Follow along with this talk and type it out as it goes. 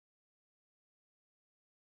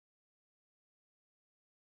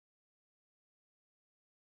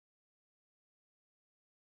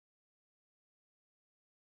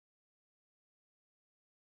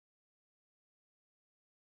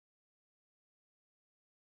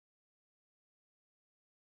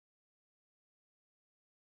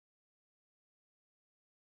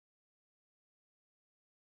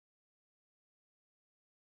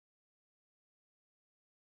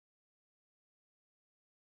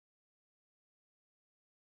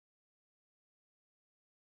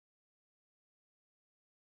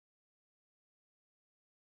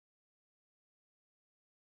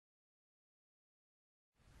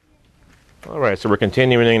All right, so we're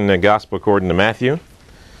continuing the Gospel according to Matthew.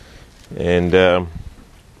 And I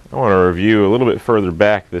want to review a little bit further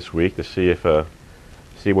back this week to see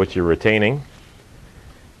what you're retaining.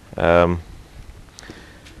 What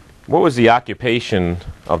was the occupation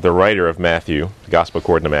of the writer of Matthew, the Gospel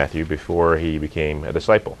according to Matthew, before he became a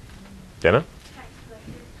disciple? Jenna? Tax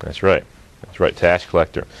collector. That's right. That's right, tax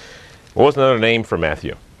collector. What was another name for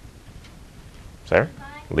Matthew? Sarah?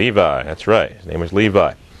 Levi. That's right. His name was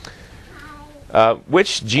Levi.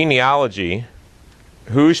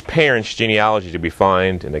 Whose parents' genealogy did we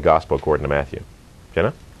find in the Gospel according to Matthew?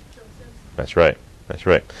 Jenna? Joseph. That's right. That's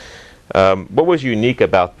right. What was unique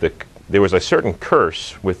about there was a certain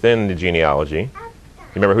curse within the genealogy. You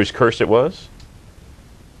remember whose curse it was?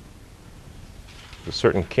 A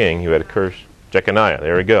certain king who had a curse. Jeconiah.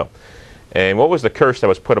 There we go. And what was the curse that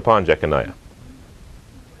was put upon Jeconiah?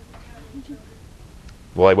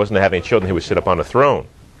 Well, he wasn't to have any children who would sit upon the throne.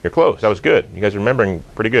 You're close. That was good. You guys are remembering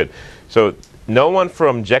pretty good. So no one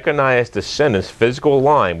from Jeconiah's descendants, physical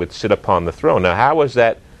line, would sit upon the throne. Now, how was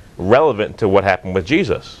that relevant to what happened with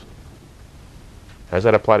Jesus? How does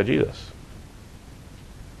that apply to Jesus?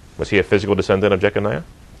 Was he a physical descendant of Jeconiah?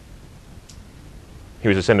 He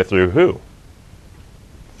was descended through who?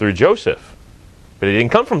 Through Joseph. But he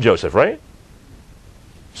didn't come from Joseph, right?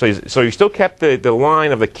 So he still kept the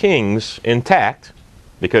line of the kings intact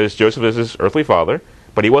because Joseph is his earthly father.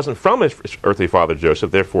 But he wasn't from his earthly father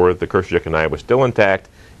Joseph, therefore the curse of Jeconiah was still intact.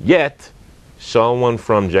 Yet, someone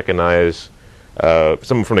from Jeconiah's,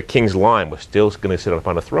 someone from the king's line was still going to sit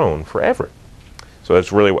upon the throne forever. So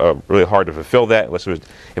it's really really hard to fulfill that unless if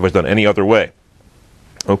it was done any other way.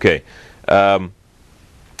 Okay.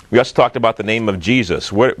 We also talked about the name of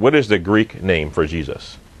Jesus. What is the Greek name for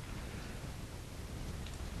Jesus?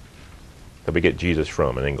 That we get Jesus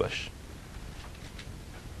from in English?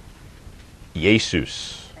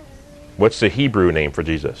 Jesus. What's the Hebrew name for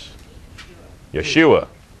Jesus? Yeshua.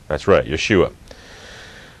 That's right, Yeshua.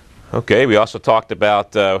 Okay, we also talked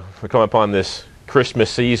about, we come upon this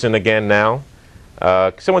Christmas season again now.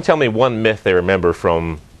 Someone tell me one myth they remember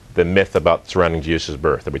from the myth about surrounding Jesus'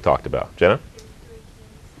 birth that we talked about. Jenna?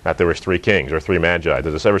 That there was 3 kings or 3 magi.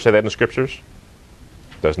 Does this ever say that in the scriptures?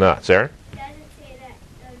 Does not. Sarah? It doesn't say that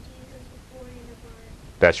Jesus was born in a barn.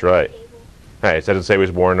 That's right. Hey, it doesn't say he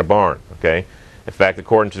was born in a barn, okay? In fact,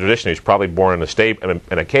 according to tradition, he was probably born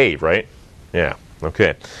in a cave, right? Yeah,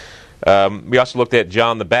 okay. We also looked at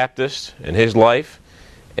John the Baptist and his life,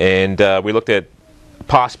 and we looked at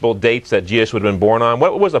possible dates that Jesus would have been born on.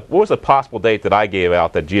 What was the possible date that I gave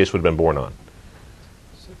out that Jesus would have been born on?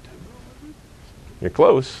 September 11th? You're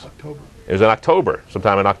close. October. It was in October,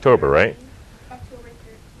 sometime in October, right? October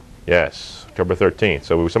 13th. Yes, October 13th.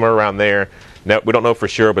 So we were somewhere around there. Now, we don't know for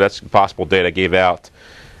sure, but that's a possible date I gave out.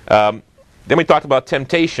 Then we talked about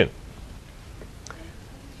temptation.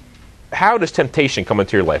 How does temptation come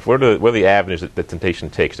into your life? What are the avenues that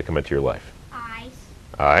temptation takes to come into your life? Eyes.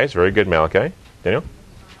 Eyes, very good, Malachi. Daniel?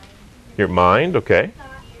 Your mind, okay. Ears.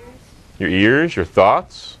 Your ears, your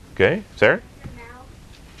thoughts, okay. Sarah? Mouth.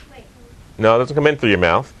 Wait. No, it doesn't come in through your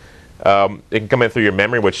mouth. It can come in through your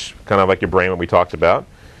memory, which kind of like your brain, what we talked about.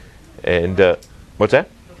 And what's that?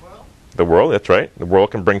 The world, that's right. The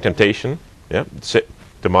world can bring temptation. Yeah,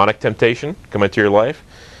 demonic temptation come into your life.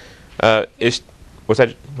 Was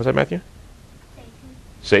that Matthew?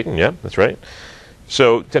 Satan, yeah, that's right.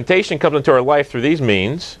 So temptation comes into our life through these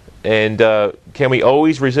means, and can we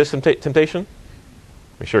always resist temptation?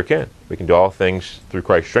 We sure can. We can do all things through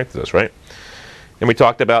Christ who strengthens us, right? And we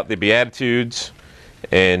talked about the Beatitudes,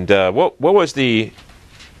 and what was the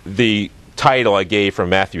title I gave from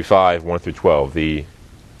Matthew 5, 1 through 12? The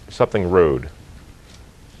something road.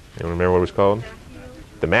 Anyone remember what it was called?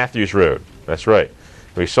 The Matthew's Road. That's right.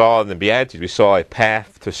 We saw in the Beatitudes, we saw a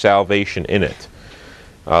path to salvation in it.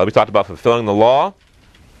 We talked about fulfilling the law.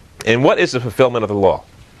 And what is the fulfillment of the law?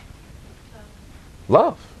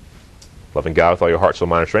 Love. Loving God with all your heart, soul,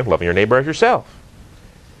 mind, and strength. Loving your neighbor as yourself.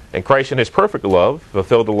 And Christ in his perfect love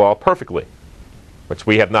fulfilled the law perfectly, which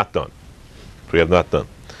we have not done.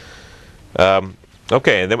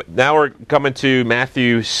 Okay, and then now we're coming to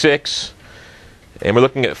Matthew 6, and we're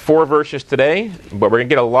looking at 4 verses today, but we're going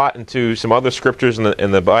to get a lot into some other scriptures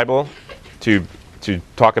in the Bible to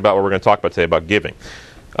talk about what we're going to talk about today, about giving.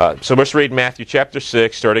 So let's read Matthew chapter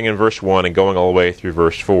 6, starting in verse 1 and going all the way through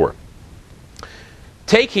verse 4.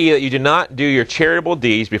 Take heed that you do not do your charitable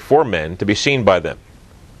deeds before men to be seen by them.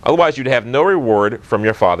 Otherwise you'd have no reward from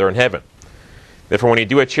your Father in heaven. Therefore, when you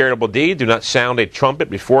do a charitable deed, do not sound a trumpet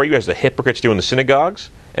before you as the hypocrites do in the synagogues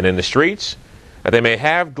and in the streets, that they may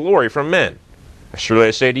have glory from men. Surely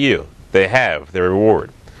I say to you, they have their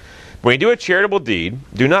reward. When you do a charitable deed,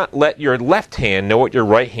 do not let your left hand know what your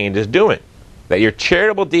right hand is doing, that your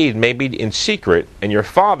charitable deed may be in secret, and your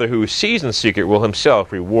Father who sees in secret will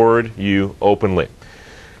himself reward you openly.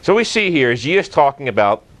 So what we see here is Jesus talking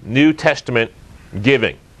about New Testament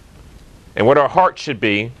giving and what our heart should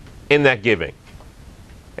be in that giving.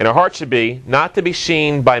 And our heart should be not to be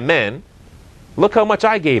seen by men. Look how much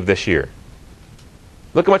I gave this year.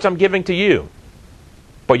 Look how much I'm giving to you.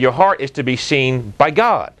 But your heart is to be seen by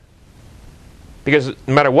God. Because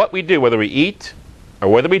no matter what we do, whether we eat or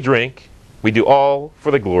whether we drink, we do all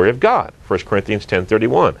for the glory of God. 1 Corinthians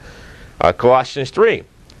 10:31. Colossians 3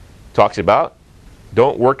 talks about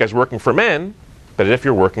don't work as working for men, but as if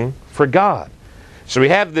you're working for God. So we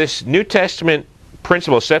have this New Testament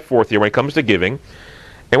principle set forth here when it comes to giving.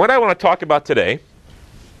 And what I want to talk about today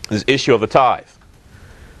is the issue of the tithe.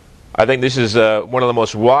 I think this is one of the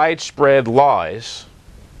most widespread lies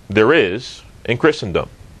there is in Christendom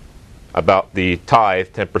about the tithe,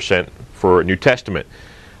 10% for New Testament.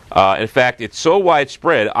 In fact, it's so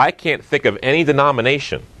widespread, I can't think of any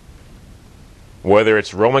denomination, whether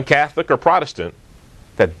it's Roman Catholic or Protestant,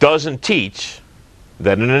 that doesn't teach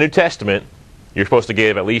that in the New Testament you're supposed to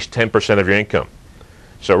give at least 10% of your income.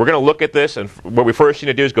 So we're going to look at this, and what we first need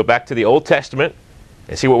to do is go back to the Old Testament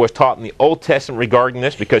and see what was taught in the Old Testament regarding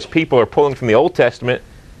this, because people are pulling from the Old Testament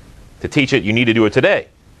to teach it. You need to do it today.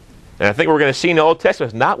 And I think we're going to see in the Old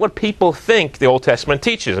Testament is not what people think the Old Testament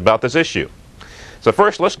teaches about this issue. So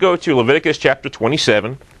first, let's go to Leviticus chapter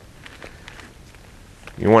 27.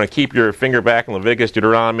 You want to keep your finger back in Leviticus,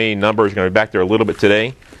 Deuteronomy, Numbers. Going to be back there a little bit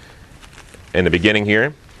today in the beginning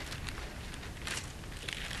here.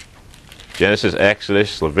 Genesis,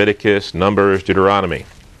 Exodus, Leviticus, Numbers, Deuteronomy.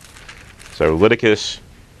 So Leviticus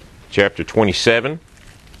chapter 27.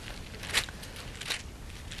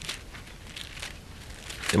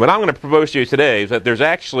 And what I'm going to propose to you today is that there's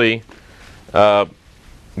actually, there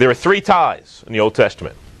are 3 tithes in the Old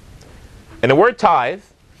Testament. And the word tithe,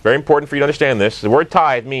 very important for you to understand this, the word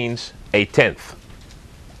tithe means a tenth.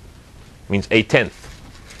 It means a tenth.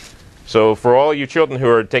 So for all you children who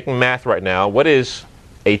are taking math right now, what is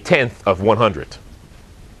a tenth of 100?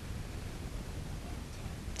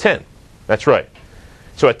 10. That's right.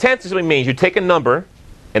 So a tenth simply means you take a number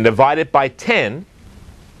and divide it by 10,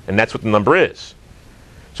 and that's what the number is.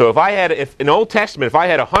 So if in Old Testament, if I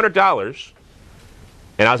had $100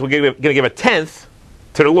 and I was going to give a tenth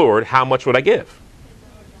to the Lord, how much would I give?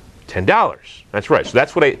 $10. That's right. So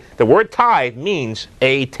that's what the word tithe means,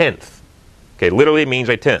 a tenth. Okay, literally it means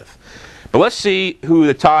a tenth. But let's see who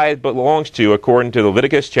the tithe belongs to according to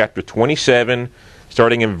Leviticus chapter 27,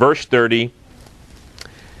 starting in verse 30.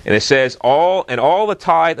 And it says, all the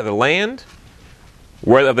tithe of the land,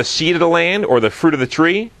 whether of the seed of the land or the fruit of the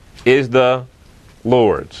tree, is the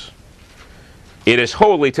Lord's. It is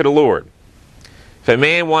holy to the Lord. If a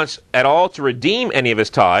man wants at all to redeem any of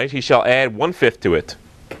his tithes, he shall add 1/5 to it.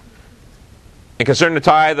 And concerning the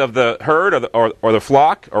tithe of the herd or the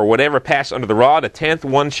flock, or whatever passed under the rod, a 10th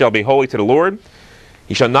one shall be holy to the Lord.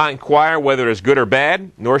 He shall not inquire whether it is good or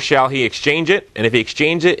bad, nor shall he exchange it. And if he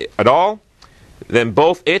exchange it at all, then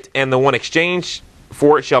both it and the one exchanged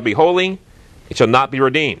for it shall be holy. It shall not be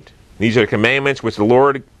redeemed. These are the commandments which the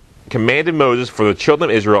Lord commanded Moses for the children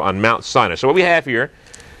of Israel on Mount Sinai. So what we have here,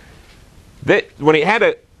 that when he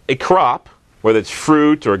had a crop, whether it's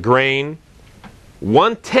fruit or grain,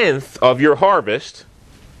 1/10 of your harvest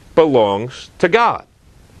belongs to God.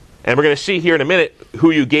 And we're going to see here in a minute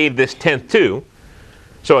who you gave this tenth to.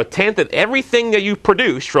 So a tenth of everything that you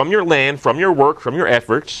produce from your land, from your work, from your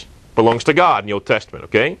efforts, belongs to God in the Old Testament,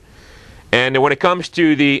 okay? And when it comes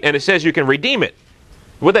to and it says you can redeem it.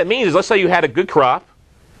 What that means is, let's say you had a good crop,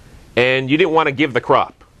 and you didn't want to give the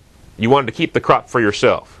crop. You wanted to keep the crop for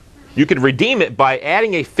yourself. You could redeem it by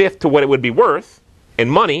adding 1/5 to what it would be worth in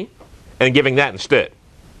money and giving that instead.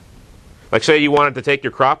 Like say you wanted to take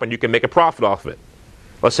your crop and you can make a profit off it.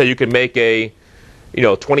 Let's say you can make a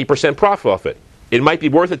 20% profit off it. It might be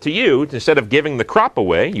worth it to you, instead of giving the crop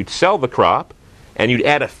away, you'd sell the crop and you'd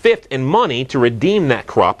add 1/5 in money to redeem that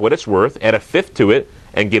crop, what it's worth, add 1/5 to it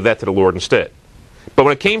and give that to the Lord instead. But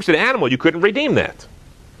when it came to the animal, you couldn't redeem that.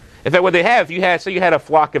 In fact, what they have, say you had a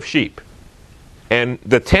flock of sheep, and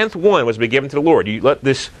the 10th one was to be given to the Lord. You let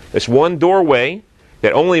this one doorway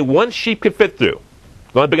that only one sheep could fit through.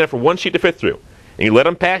 It's only big enough for one sheep to fit through. And you let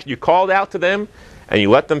them pass. You called out to them, and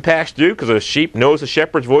you let them pass through, because the sheep knows the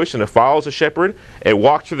shepherd's voice and it follows the shepherd. It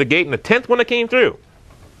walked through the gate, and the 10th one that came through,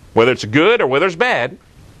 whether it's good or whether it's bad,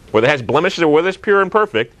 whether it has blemishes or whether it's pure and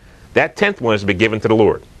perfect, that 10th one is to be given to the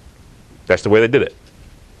Lord. That's the way they did it.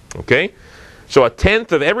 Okay? So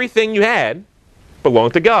 1/10 of everything you had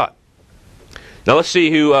belonged to God. Now let's see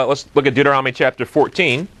who. Let's look at Deuteronomy chapter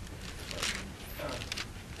 14.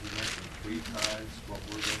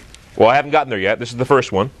 Well, I haven't gotten there yet. This is the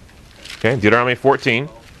first one. Okay, Deuteronomy 14.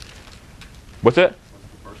 What's it?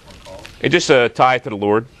 It's just a tithe to the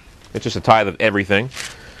Lord. It's just a tithe of everything.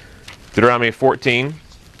 Deuteronomy 14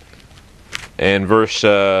 and verse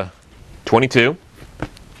 22.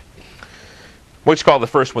 We'll just call the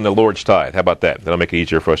first one the Lord's tithe. How about that? That'll make it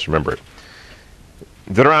easier for us to remember it.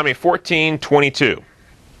 Deuteronomy 14:22.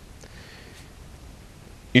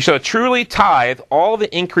 You shall truly tithe all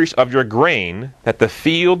the increase of your grain that the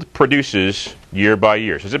field produces year by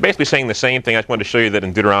year. So it's basically saying the same thing. I just wanted to show you that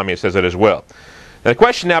in Deuteronomy it says that as well. Now the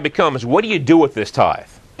question now becomes, what do you do with this tithe?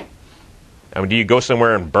 I mean, do you go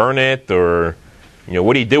somewhere and burn it, or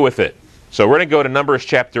what do you do with it? So we're going to go to Numbers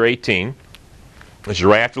chapter 18. This is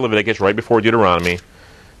right after Leviticus, right before Deuteronomy.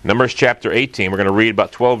 Numbers chapter 18. We're going to read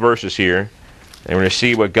about 12 verses here, and we're going to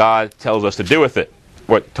see what God tells us to do with it,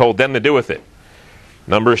 what told them to do with it.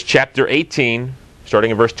 Numbers chapter 18,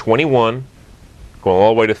 starting in verse 21, going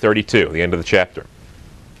all the way to 32, the end of the chapter.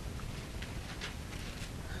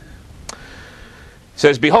 It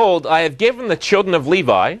says, Behold, I have given the children of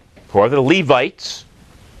Levi, who are the Levites,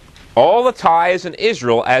 all the tithes in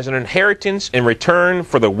Israel as an inheritance in return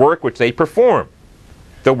for the work which they perform,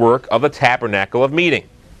 the work of the tabernacle of meeting.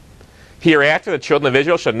 Hereafter the children of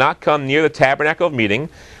Israel shall not come near the tabernacle of meeting,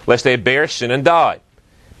 lest they bear sin and die.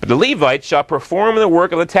 But the Levites shall perform the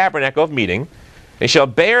work of the tabernacle of meeting. They shall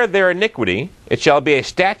bear their iniquity. It shall be a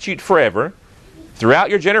statute forever throughout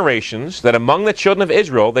your generations, that among the children of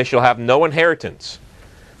Israel they shall have no inheritance.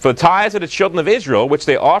 For the tithes of the children of Israel, which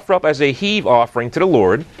they offer up as a heave offering to the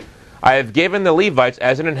Lord, I have given the Levites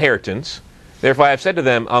as an inheritance. Therefore I have said to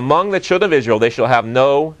them, among the children of Israel they shall have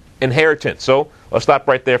no inheritance. So let's stop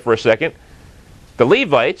right there for a second. The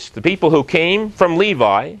Levites, the people who came from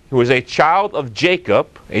Levi, who was a child of Jacob,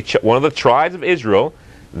 one of the tribes of Israel,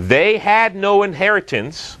 they had no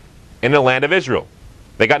inheritance in the land of Israel.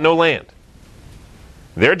 They got no land.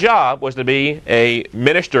 Their job was to be a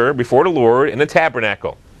minister before the Lord in the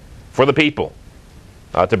tabernacle for the people,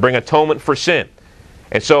 to bring atonement for sin.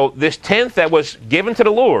 And so this tenth that was given to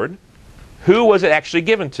the Lord, who was it actually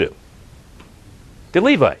given to? The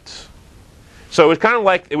Levites. So it was kind of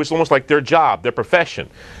like, it was almost like their job, their profession.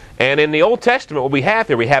 And in the Old Testament, what we have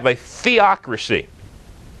here, we have a theocracy.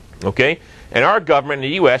 Okay? In our government in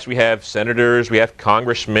the U.S., we have senators, we have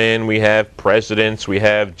congressmen, we have presidents, we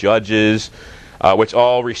have judges, which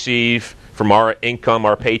all receive from our income,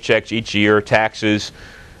 our paychecks each year, taxes.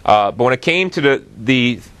 But when it came to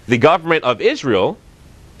the government of Israel,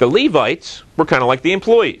 the Levites were kind of like the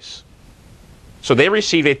employees. So they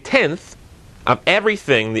received a tenth of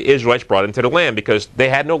everything the Israelites brought into the land, because they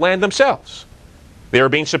had no land themselves. They were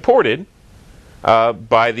being supported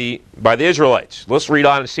by the Israelites. Let's read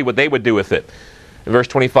on and see what they would do with it. In verse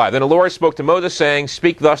 25, Then the Lord spoke to Moses, saying,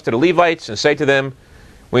 Speak thus to the Levites, and say to them,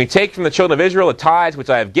 When you take from the children of Israel the tithes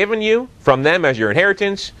which I have given you from them as your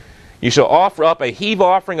inheritance, you shall offer up a heave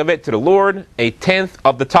offering of it to the Lord, a tenth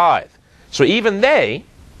of the tithe. So even they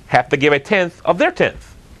have to give a tenth of their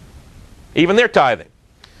tenth, even their tithing.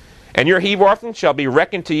 And your heave offering shall be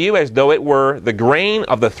reckoned to you as though it were the grain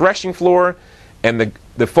of the threshing floor, and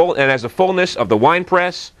as the fullness of the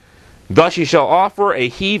winepress. Thus you shall offer a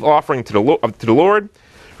heave offering to the Lord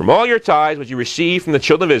from all your tithes which you receive from the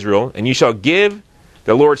children of Israel, and you shall give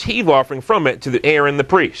the Lord's heave offering from it to Aaron the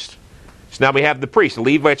priest. So now we have the priests. The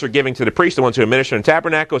Levites are giving to the priests, the ones who administer in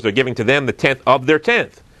tabernacles. They're giving to them the tenth of their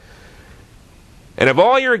tenth. And of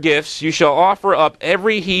all your gifts you shall offer up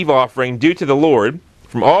every heave offering due to the Lord,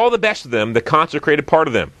 from all the best of them, the consecrated part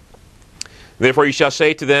of them. Therefore you shall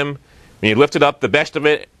say to them, when you lifted up the best of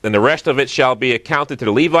it, then the rest of it shall be accounted to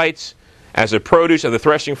the Levites as the produce of the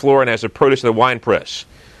threshing floor and as the produce of the winepress.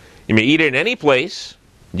 You may eat it in any place,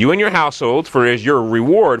 you and your household, for it is your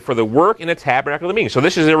reward for the work in the tabernacle of the meeting. So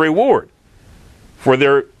this is a reward for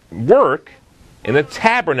their work in the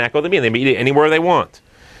tabernacle of the meeting. They may eat it anywhere they want.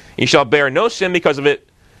 You shall bear no sin because of it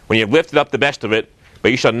when you have lifted up the best of it,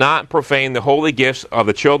 but you shall not profane the holy gifts of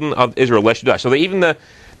the children of Israel, lest you die. So even the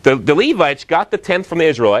Levites got the tenth from the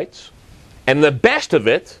Israelites, and the best of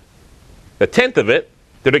it, the tenth of it,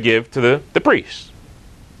 they're to give to the priests,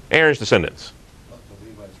 Aaron's descendants. The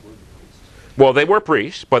Levites were the priests. Well, they were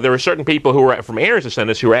priests, but there were certain people who were from Aaron's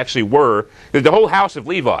descendants who actually were the whole house of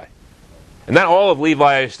Levi. And not all of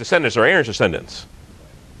Levi's descendants are Aaron's descendants.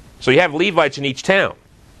 So you have Levites in each town.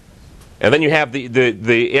 And then you have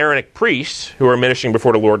the Aaronic priests who are ministering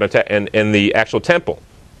before the Lord in the actual temple.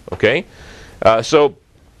 Okay? So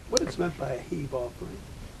What is meant by a heave offering?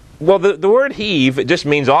 Well, the word heave, it just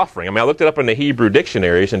means offering. I mean, I looked it up in the Hebrew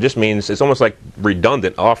dictionaries, and it just means, it's almost like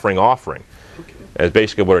redundant, offering. That's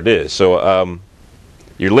basically what it is. So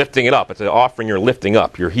you're lifting it up. It's an offering you're lifting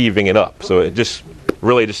up. You're heaving it up. So it just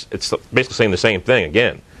really it's basically saying the same thing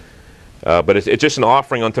again. But it's just an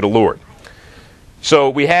offering unto the Lord.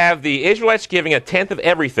 So we have the Israelites giving a tenth of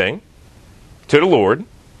everything to the Lord,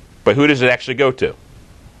 but who does it actually go to?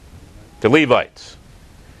 The Levites.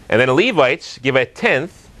 And then the Levites give a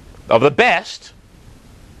tenth of the best.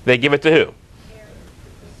 They give it to who?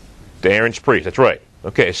 To Aaron's priest. That's right.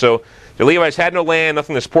 Okay, so the Levites had no land,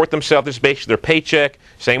 nothing to support themselves. This is basically their paycheck.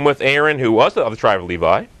 Same with Aaron, who was of the tribe of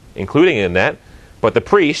Levi, including in that. But the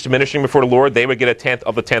priest, ministering before the Lord, they would get a tenth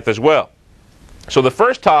of the tenth as well. So the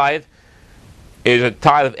first tithe is a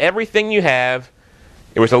tithe of everything you have.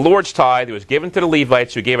 It was the Lord's tithe. It was given to the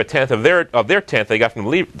Levites, who gave a tenth of their tenth. They got from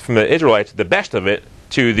the Israelites the best of it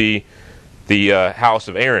to the house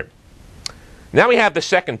of Aaron. Now we have the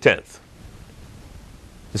second tenth.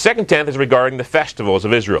 The second tenth is regarding the festivals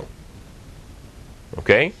of Israel.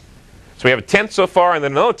 Okay, so we have a tenth so far, and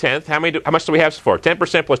then another tenth. How much do we have so far?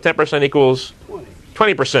 10% plus 10% equals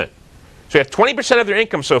 20%. So we have 20% of their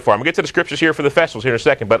income so far. I'm going to get to the scriptures here for the festivals here in a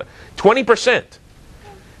second, but 20%.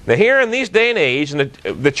 Now here in these day and age, in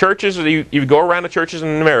the churches, you go around the churches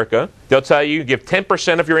in America, they'll tell you give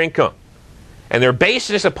 10% of your income. And they're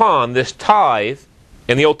basing this upon this tithe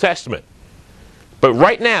in the Old Testament. But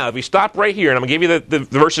right now, if we stop right here, and I'm going to give you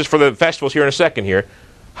the verses for the festivals here in a second here,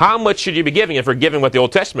 how much should you be giving if you're giving what the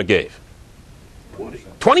Old Testament gave?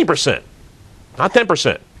 20%. Not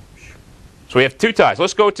 10%. So we have two tithes.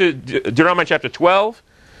 Let's go to Deuteronomy chapter 12.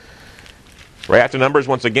 Right after Numbers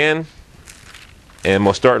once again. And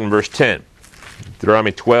we'll start in verse 10.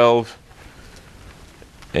 Deuteronomy 12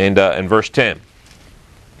 and verse 10.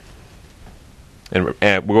 And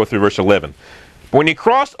we'll go through verse 11. When you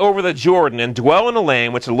cross over the Jordan and dwell in the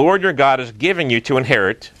land which the Lord your God is giving you to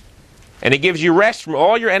inherit, and He gives you rest from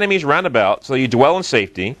all your enemies round about, so that you dwell in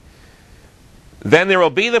safety, then there will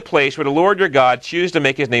be the place where the Lord your God chooses to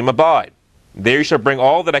make His name abide. There you shall bring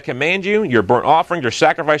all that I command you, your burnt offerings, your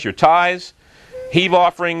sacrifice, your tithes, heave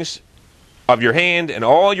offerings of your hand, and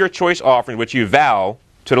all your choice offerings which you vow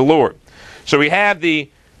to the Lord. So we have the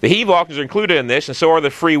heave offerings are included in this, and so are the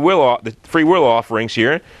free will offerings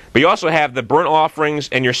here. But you also have the burnt offerings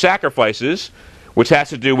and your sacrifices, which has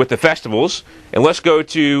to do with the festivals. And let's go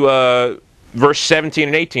to verse 17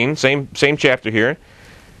 and 18, same chapter here.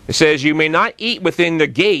 It says, you may not eat within the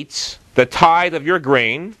gates the tithe of your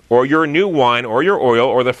grain, or your new wine, or your oil,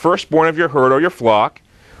 or the firstborn of your herd or your flock,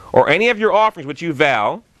 or any of your offerings which you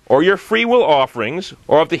vow, or your free will offerings,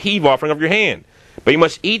 or of the heave offering of your hand. But you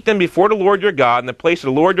must eat them before the Lord your God in the place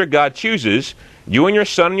the Lord your God chooses, you and your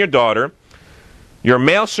son and your daughter, your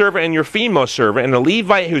male servant and your female servant, and the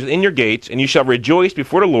Levite who is in your gates, and you shall rejoice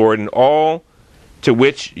before the Lord in all to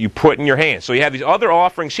which you put in your hand. So you have these other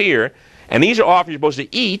offerings here, and these are offerings you're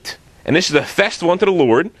supposed to eat, and this is a festival unto the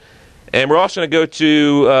Lord. And we're also going to go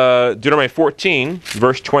to Deuteronomy 14,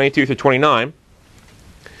 verse 22 through 29.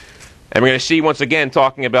 And we're going to see once again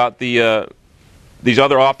talking about these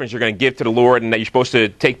other offerings you're going to give to the Lord, and that you're supposed to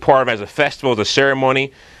take part of as a festival, as a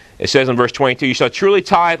ceremony. It says in verse 22, you shall truly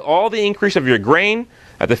tithe all the increase of your grain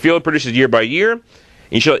that the field produces year by year. And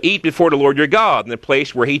you shall eat before the Lord your God in the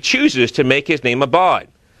place where He chooses to make His name abide.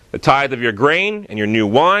 The tithe of your grain and your new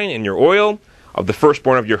wine and your oil, of the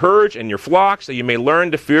firstborn of your herds and your flocks, that you may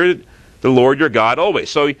learn to fear the Lord your God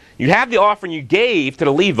always. So you have the offering you gave to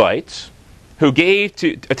the Levites, who gave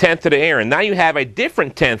a tenth to the Aaron. Now you have a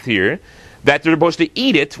different tenth here, that they're supposed to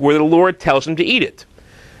eat it where the Lord tells them to eat it.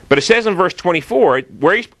 But it says in verse 24,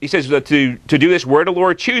 where he says that to do this where the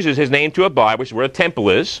Lord chooses His name to abide, which is where the temple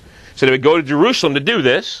is. So they would go to Jerusalem to do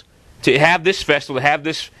this, to have this festival,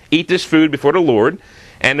 to eat this food before the Lord.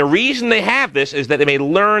 And the reason they have this is that they may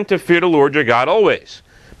learn to fear the Lord your God always.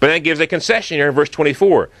 But then it gives a concession here in verse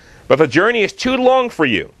 24. But if the journey is too long for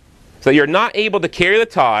you, so that you're not able to carry the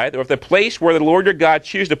tithe, or if the place where the Lord your God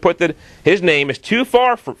chooses to put His name is too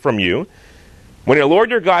far from you, when the Lord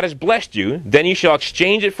your God has blessed you, then you shall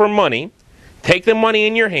exchange it for money, take the money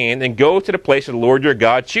in your hand, and go to the place that the Lord your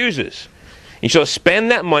God chooses. You shall spend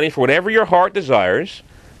that money for whatever your heart desires,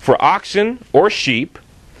 for oxen or sheep,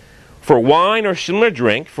 for wine or similar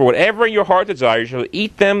drink, for whatever your heart desires, you shall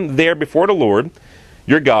eat them there before the Lord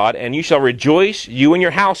your God, and you shall rejoice, you and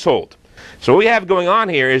your household. So what we have going on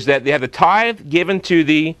here is that they have the tithe given to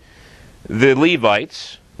the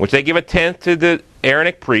Levites, which they give a tenth to the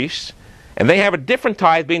Aaronic priests, and they have a different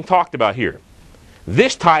tithe being talked about here.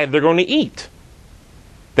 This tithe they're going to eat.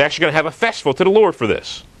 They're actually going to have a festival to the Lord for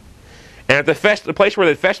this. And at the place where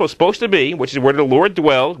the festival is supposed to be, which is where the Lord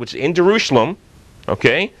dwells, which is in Jerusalem,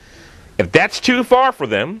 okay, if that's too far for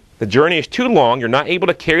them, the journey is too long, you're not able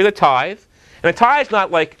to carry the tithe. And a tithe is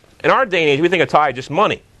not like, in our day and age, we think a tithe is just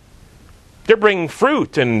money. They're bringing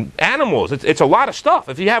fruit and animals. It's a lot of stuff.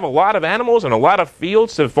 If you have a lot of animals and a lot of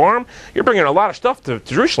fields to farm, you're bringing a lot of stuff to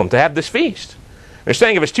Jerusalem to have this feast. They're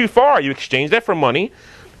saying if it's too far, you exchange that for money,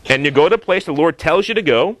 and you go to a place the Lord tells you to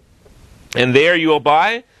go, and there you will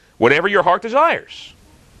buy whatever your heart desires.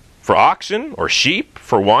 For oxen or sheep,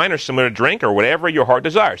 for wine or similar drink, or whatever your heart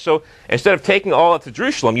desires. So instead of taking all that to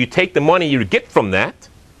Jerusalem, you take the money you get from that,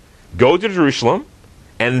 go to Jerusalem,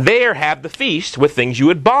 and there have the feast with things you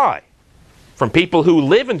would buy from people who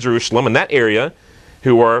live in Jerusalem, in that area,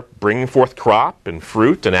 who are bringing forth crop and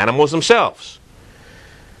fruit and animals themselves.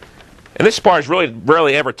 And this part is really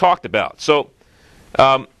rarely ever talked about. So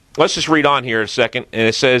let's just read on here a second. And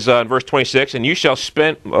it says in verse 26, and you shall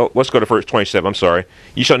spend, let's go to verse 27, I'm sorry.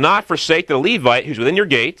 You shall not forsake the Levite who's within your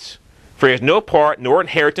gates, for he has no part nor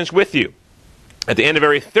inheritance with you. At the end of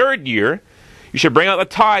every third year, you shall bring out the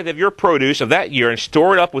tithe of your produce of that year and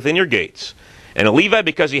store it up within your gates. And a Levite,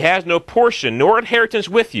 because he has no portion nor inheritance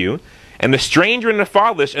with you, and the stranger and the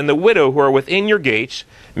fatherless and the widow who are within your gates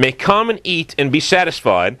may come and eat and be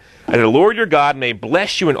satisfied, and the Lord your God may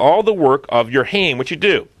bless you in all the work of your hand which you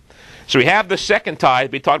do. So we have the second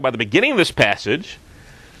tithe being talked about at the beginning of this passage,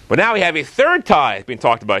 but now we have a third tithe being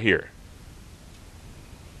talked about here.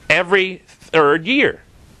 Every third year.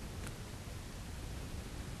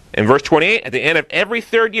 In verse 28, at the end of every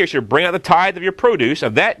third year, you shall bring out the tithe of your produce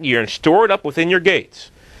of that year and store it up within your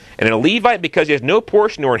gates. And a Levite, because he has no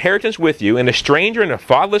portion or inheritance with you, and a stranger and the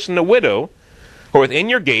fatherless and the widow, who are within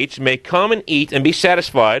your gates, may come and eat and be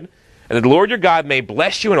satisfied, and the Lord your God may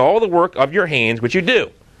bless you in all the work of your hands which you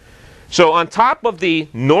do. So on top of the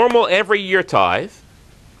normal every year tithe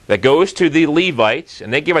that goes to the Levites,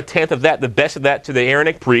 and they give a tenth of that, the best of that, to the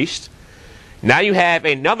Aaronic priest, now you have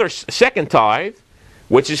another second tithe,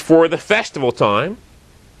 which is for the festival time.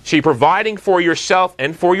 So you're providing for yourself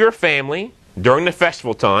and for your family during the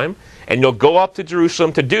festival time, and you'll go up to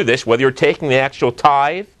Jerusalem to do this, whether you're taking the actual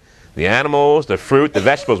tithe, the animals, the fruit, the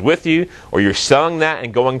vegetables with you, or you're selling that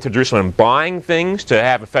and going to Jerusalem and buying things to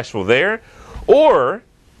have a festival there, or,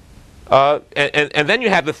 and then you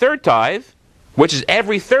have the third tithe, which is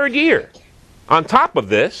every third year. On top of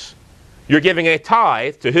this, you're giving a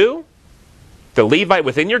tithe to who? The Levite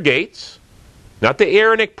within your gates, not the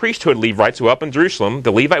Aaronic priesthood Levites who are up in Jerusalem,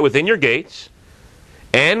 the Levite within your gates.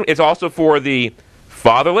 And it's also for the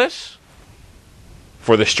fatherless,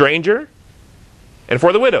 for the stranger, and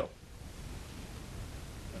for the widow.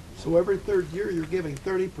 So every third year you're giving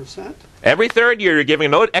 30%? Every third year you're giving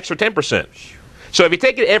another extra 10%. So if you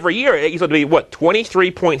take it every year, it's going to be, what,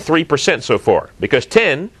 23.3% so far. Because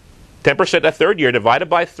 10% that third year divided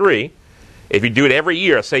by 3, if you do it every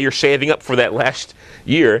year, say you're saving up for that last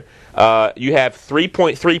year, you have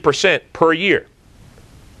 3.3% per year.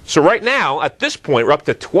 So right now, at this point, we're up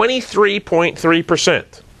to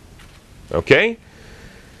 23.3%. Okay?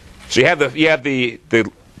 So you have the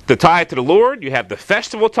tithe to the Lord, you have the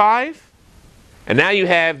festival tithe, and now you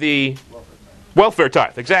have the welfare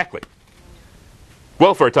tithe. Exactly.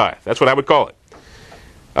 Welfare tithe. That's what I would call it.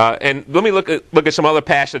 And let me look at some other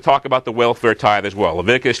passages that talk about the welfare tithe as well.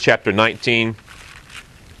 Leviticus chapter 19.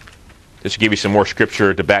 Just to give you some more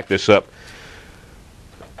scripture to back this up.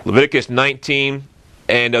 Leviticus 19.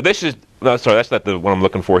 And this is, no, sorry, that's not the one I'm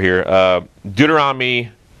looking for here.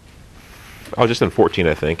 Deuteronomy, I was just in 14,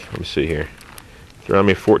 I think. Let me see here.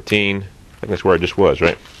 Deuteronomy 14. I think that's where I just was,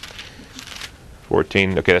 right?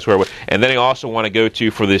 14. Okay, that's where I was. And then I also want to go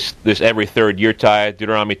to, for this every third year tithe,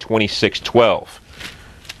 Deuteronomy 26:12.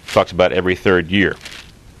 Talks about every third year.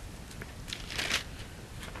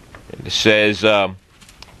 And it says,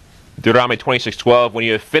 Deuteronomy 26:12, when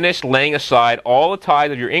you have finished laying aside all the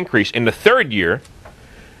tithe of your increase in the third year,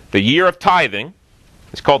 the year of tithing,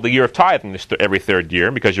 it's called the year of tithing every third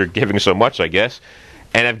year because you're giving so much, I guess,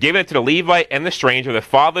 and have given it to the Levite and the stranger, the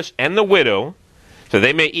fatherless and the widow, so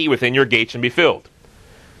they may eat within your gates and be filled.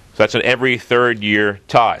 So that's an every third year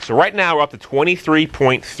tithe. So right now we're up to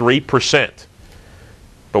 23.3%.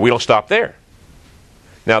 But we don't stop there.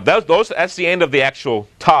 Now that's the end of the actual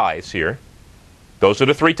tithes here. Those are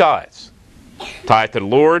the 3 tithes. Tithe to the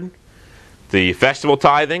Lord, the festival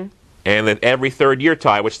tithing, and then every third year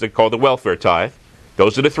tithe, which they call the welfare tithe.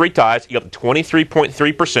 Those are the 3 tithes. You got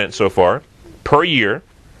 23.3% so far per year.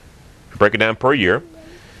 Break it down per year.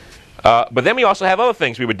 But then we also have other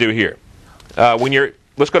things we would do here.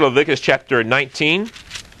 Let's go to Leviticus chapter 19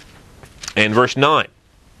 and verse 9.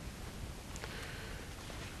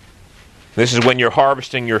 This is when you're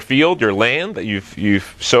harvesting your field, your land that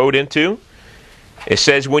you've sowed into. It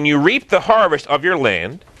says, when you reap the harvest of your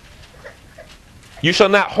land, you shall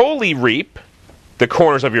not wholly reap the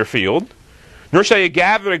corners of your field, nor shall you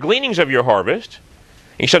gather the gleanings of your harvest.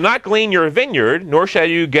 You shall not glean your vineyard, nor shall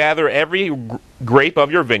you gather every grape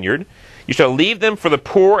of your vineyard. You shall leave them for the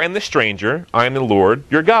poor and the stranger. I am the Lord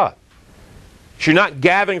your God. So you're not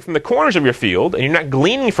gathering from the corners of your field, and you're not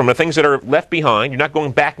gleaning from the things that are left behind. You're not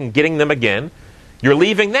going back and getting them again. You're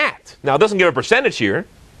leaving that. Now, it doesn't give a percentage here,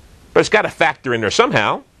 but it's got to factor in there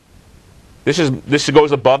somehow. This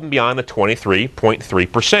goes above and beyond the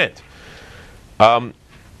 23.3%. And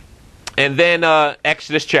then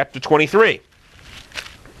Exodus chapter 23.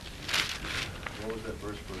 What was that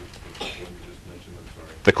verse for one you just mentioned? I'm sorry.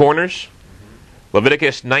 The corners.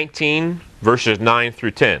 Leviticus 19, verses 9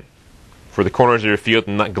 through 10. For the corners of your field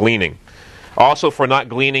and not gleaning. Also, for not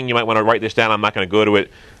gleaning, you might want to write this down. I'm not going to go to it.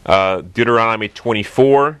 Deuteronomy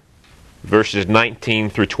 24, verses 19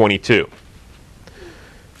 through 22.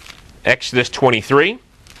 Exodus 23.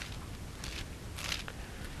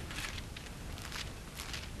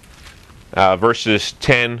 Verses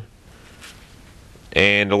 10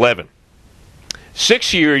 and 11.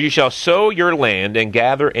 6 years you shall sow your land and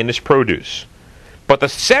gather in its produce. But the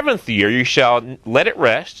 7th year you shall let it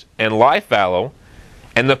rest and lie fallow,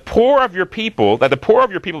 and the poor of your people, that the poor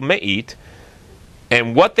of your people may eat,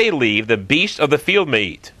 and what they leave the beasts of the field may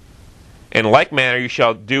eat. In like manner you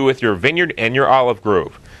shall do with your vineyard and your olive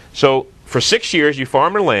grove. So for 6 years you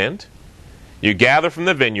farm your land, you gather from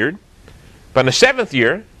the vineyard, but in the 7th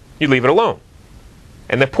year you leave it alone.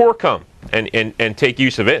 And the poor come and take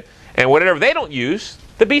use of it, and whatever they don't use,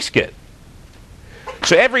 the beasts get.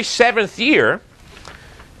 So every 7th year,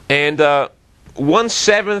 and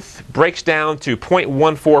 1/7 breaks down to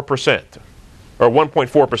 0.14%, or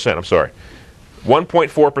 1.4%, I'm sorry.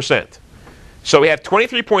 1.4%. So we have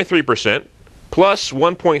 23.3% plus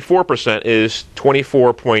 1.4% is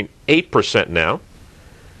 24.8% now.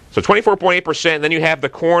 So 24.8%, then you have the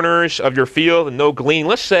corners of your field and no gleaning.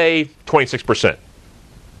 Let's say 26%.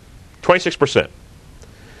 26%.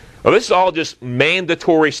 Well, this is all just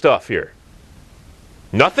mandatory stuff here.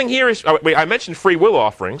 Nothing here is, I mentioned free will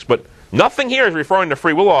offerings, but nothing here is referring to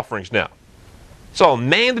free will offerings now. It's all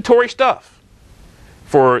mandatory stuff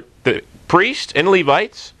for the priests and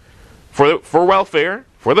Levites, for welfare,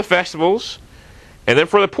 for the festivals, and then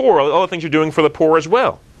for the poor, all the things you're doing for the poor as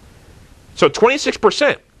well. So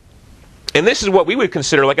 26%. And this is what we would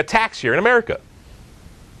consider like a tax here in America.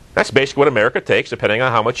 That's basically what America takes, depending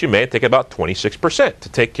on how much you may take about 26% to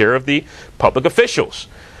take care of the public officials.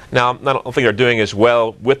 Now, I don't think they're doing as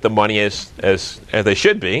well with the money as they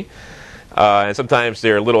should be. And sometimes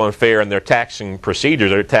they're a little unfair in their taxing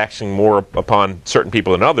procedures. They're taxing more upon certain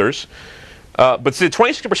people than others. But see,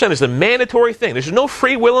 26% is the mandatory thing. There's no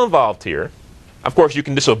free will involved here. Of course, you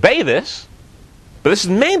can disobey this, but this is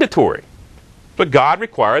mandatory. But God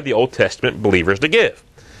required the Old Testament believers to give.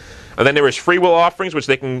 And then there was free will offerings, which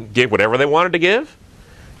they can give whatever they wanted to give.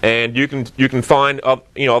 And you can find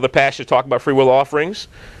other passages talk about free will offerings.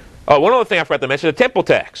 One other thing I forgot to mention, the temple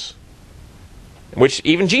tax, which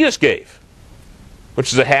even Jesus gave,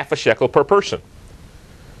 which is a half a shekel per person.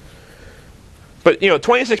 But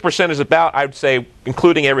 26% is about, I would say,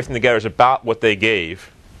 including everything together, is about what they gave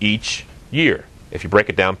each year, if you break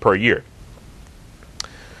it down per year.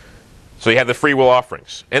 So you have the free will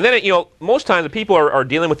offerings. And then, most times the people are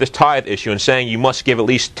dealing with this tithe issue and saying you must give at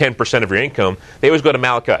least 10% of your income. They always go to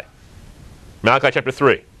Malachi. Malachi chapter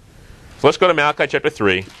 3. So let's go to Malachi chapter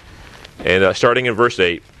 3, and starting in verse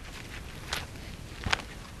 8.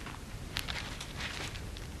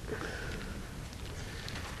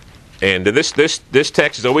 And this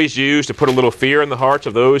text is always used to put a little fear in the hearts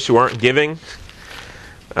of those who aren't giving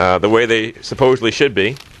the way they supposedly should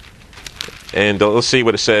be. And let's see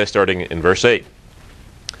what it says starting in verse 8.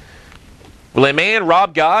 Will a man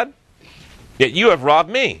rob God? Yet you have robbed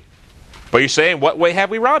me. But you say, in what way have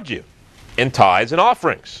we robbed you? In tithes and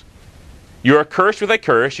offerings. You are cursed with a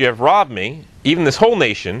curse. You have robbed me, even this whole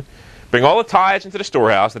nation. Bring all the tithes into the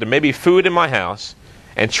storehouse, that there may be food in my house.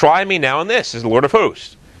 And try me now in this, says the Lord of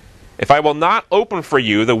hosts. If I will not open for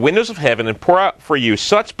you the windows of heaven and pour out for you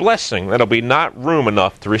such blessing that there will be not room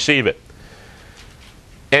enough to receive it.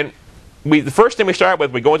 And the first thing we start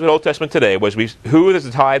with, we go into the Old Testament today, was who does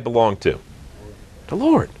the tithe belong to? The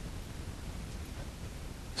Lord.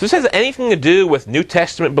 So this has anything to do with New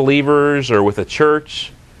Testament believers or with the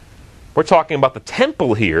church. We're talking about the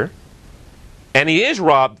temple here. And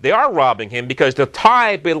they are robbing him because the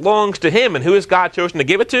tithe belongs to him. And who has God chosen to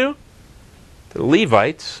give it to? The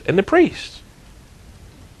Levites and the priests.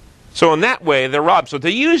 So in that way, they're robbed. So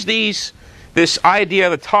to use these this idea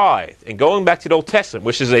of the tithe, and going back to the Old Testament,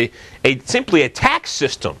 which is simply a tax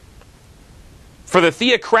system for the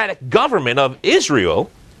theocratic government of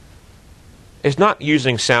Israel, is not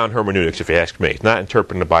using sound hermeneutics, if you ask me. It's not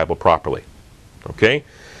interpreting the Bible properly. Okay?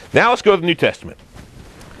 Now let's go to the New Testament.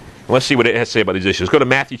 Let's see what it has to say about these issues. Let's go to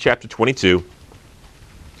Matthew chapter 22.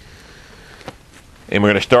 And we're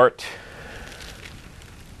going to start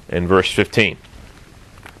in verse 15.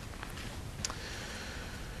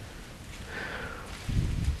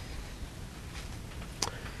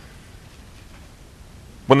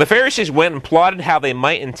 When the Pharisees went and plotted how they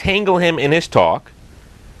might entangle him in his talk,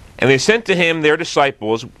 and they sent to him their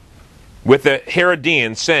disciples with the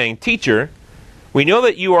Herodians, saying, Teacher, we know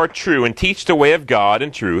that you are true and teach the way of God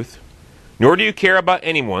in truth, nor do you care about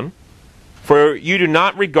anyone, for you do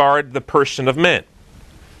not regard the person of men.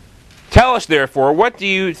 Tell us, therefore, what do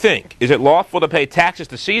you think? Is it lawful to pay taxes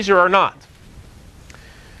to Caesar or not?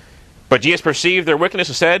 But Jesus perceived their wickedness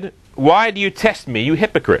and said, Why do you test me, you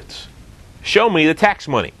hypocrites? Show me the tax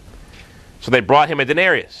money. So they brought him a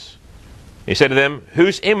denarius. He said to them,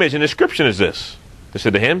 Whose image and inscription is this? They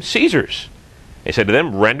said to him, Caesar's. He said to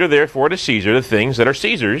them, Render therefore to Caesar the things that are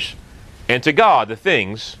Caesar's, and to God the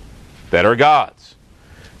things that are God's.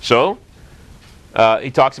 So, he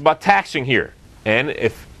talks about taxing here. And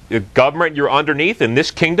if the government you're underneath in this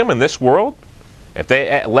kingdom, in this world, if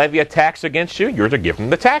they levy a tax against you, you're to give them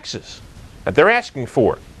the taxes that they're asking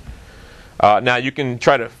for. Now, you can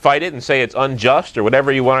try to fight it and say it's unjust or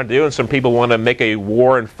whatever you want to do, and some people want to make a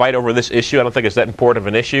war and fight over this issue. I don't think it's that important of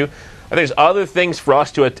an issue. I think there's other things for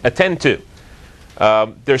us to attend to.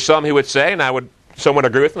 There's some who would say, and I would somewhat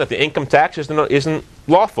agree with them, that the income tax isn't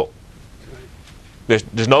lawful.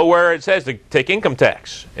 There's nowhere it says to take income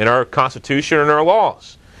tax in our Constitution or in our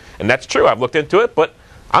laws. And that's true. I've looked into it, but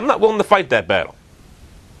I'm not willing to fight that battle.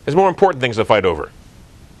 There's more important things to fight over.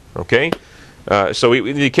 Okay? So we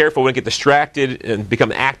need to be careful. We don't get distracted and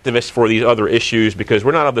become activists for these other issues, because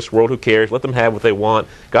we're not of this world. Who cares? Let them have what they want.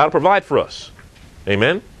 God will provide for us.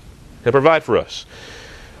 Amen? He'll provide for us.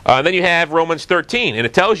 And then you have Romans 13. And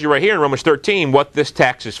it tells you right here in Romans 13 what this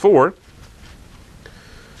tax is for.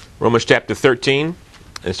 Romans chapter 13,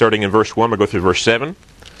 and starting in verse 1, we'll go through verse 7.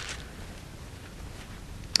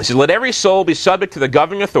 It says, Let every soul be subject to the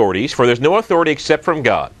governing authorities, for there's no authority except from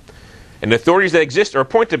God. And the authorities that exist are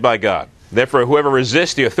appointed by God. Therefore, whoever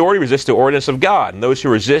resists the authority resists the ordinance of God, and those who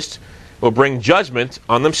resist will bring judgment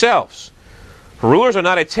on themselves. For rulers are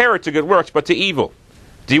not a terror to good works, but to evil.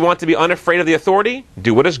 Do you want to be unafraid of the authority?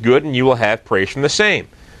 Do what is good, and you will have praise from the same.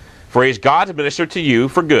 For he is God's minister to you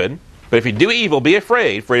for good. But if you do evil, be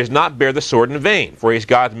afraid, for he does not bear the sword in vain. For he is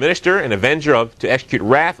God's minister and avenger of, to execute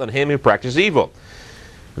wrath on him who practices evil.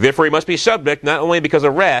 Therefore he must be subject, not only because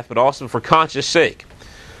of wrath, but also for conscience sake.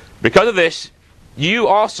 Because of this, you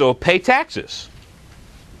also pay taxes.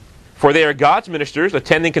 For they are God's ministers,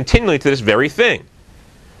 attending continually to this very thing.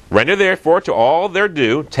 Render therefore to all their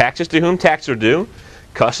due, taxes to whom taxes are due,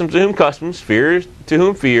 customs to whom customs, fear to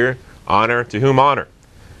whom fear, honor to whom honor.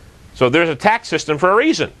 So there's a tax system for a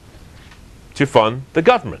reason, to fund the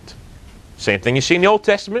government. Same thing you see in the Old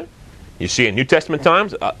Testament, you see in New Testament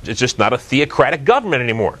times. It's just not a theocratic government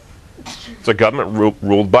anymore. It's a government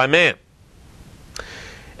ruled by man.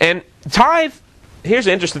 And tithe, here's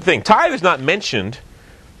the interesting thing. Tithe is not mentioned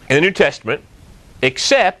in the New Testament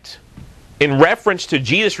except in reference to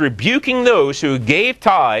Jesus rebuking those who gave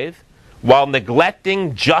tithe while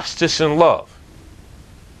neglecting justice and love.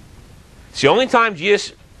 It's the only time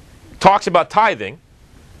Jesus talks about tithing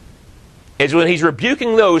is when he's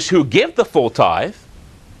rebuking those who give the full tithe,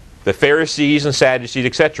 the Pharisees and Sadducees,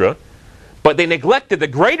 etc., but they neglected the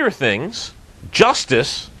greater things,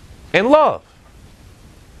 justice and love.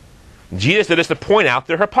 Jesus did this to point out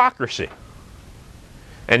their hypocrisy.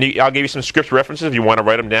 And I'll give you some scripture references if you want to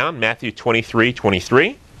write them down. Matthew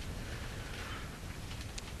 23:23.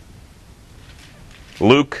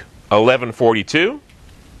 Luke 11:42.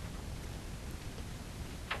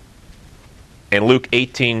 And Luke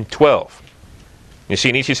 18:12. You see,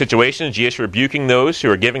 in each of these situations, Jesus rebuking those who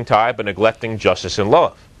are giving tithe but neglecting justice and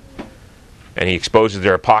love. And he exposes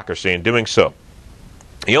their hypocrisy in doing so.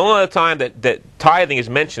 The only other time that tithing is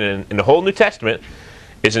mentioned in the whole New Testament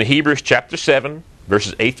is in Hebrews chapter 7,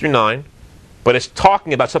 verses 8 through 9. But it's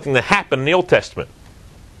talking about something that happened in the Old Testament,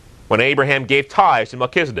 when Abraham gave tithes to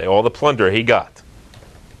Melchizedek, all the plunder he got.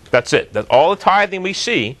 That's it. That's all the tithing we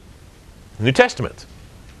see in the New Testament.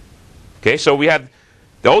 Okay, so we have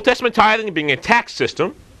the Old Testament tithing being a tax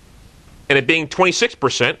system, and it being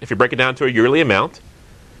 26%, if you break it down to a yearly amount.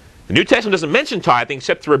 The New Testament doesn't mention tithing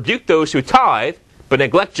except to rebuke those who tithe, but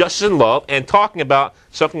neglect justice and love, and talking about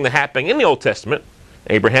something that happened in the Old Testament,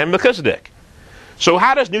 Abraham and Melchizedek. So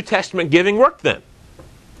how does New Testament giving work then?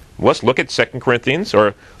 Let's look at 2 Corinthians.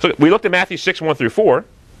 So we looked at Matthew 6, 1 through 4.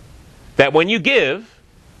 That when you give,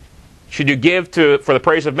 should you give for the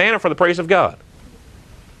praise of man or for the praise of God?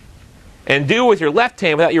 And do with your left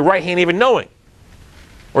hand without your right hand even knowing.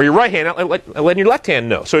 Or your right hand, letting your left hand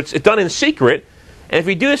know. So it's done in secret. And if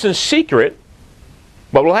you do this in secret,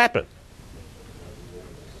 what will happen?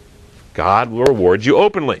 God will reward you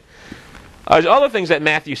openly. There's other things that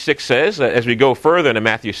Matthew 6 says, as we go further into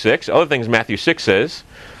Matthew 6, other things Matthew 6 says.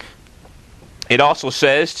 It also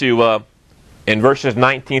says in verses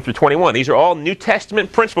 19 through 21, these are all New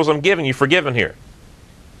Testament principles I'm giving you for giving here.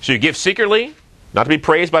 So you give secretly, not to be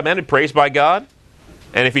praised by men, but praised by God.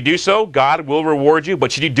 And if you do so, God will reward you.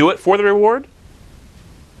 But should you do it for the reward?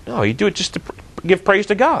 No, you do it just to give praise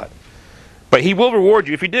to God. But He will reward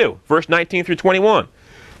you if you do. Verse 19 through 21.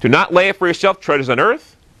 Do not lay up for yourself treasures on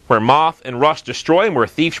earth, where moth and rust destroy, and where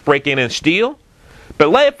thieves break in and steal. But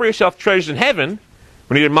lay up for yourself treasures in heaven,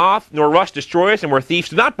 where neither moth nor rust destroys, and where thieves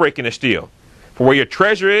do not break in and steal. For where your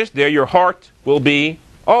treasure is, there your heart will be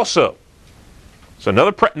also. So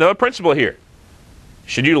another principle here.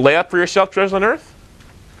 Should you lay up for yourself treasures on earth?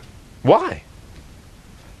 Why?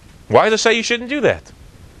 Why does it say you shouldn't do that?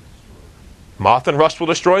 Moth and rust will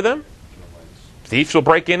destroy them. Thieves will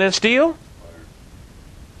break in and steal.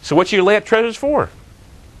 So what should you lay up treasures for?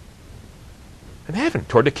 In heaven,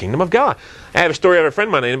 toward the kingdom of God. I have a story of a friend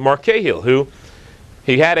of mine named Mark Cahill, who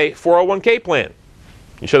he had a 401k plan.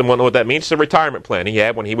 You shouldn't want to know what that means. It's a retirement plan he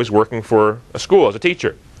had when he was working for a school as a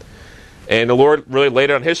teacher. And the Lord really laid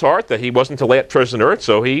it on his heart that he wasn't to lay up treasures on earth,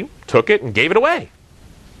 so he took it and gave it away.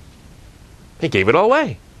 He gave it all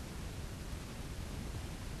away.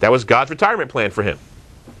 That was God's retirement plan for him.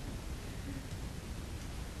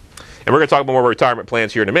 And we're going to talk about more retirement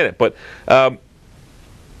plans here in a minute, but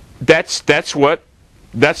that's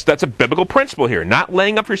a biblical principle here. Not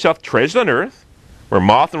laying up for yourself treasures on earth, where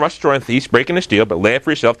moth and rust destroy and thieves break in and steal, but lay up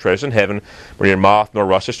for yourself treasures in heaven, where neither moth nor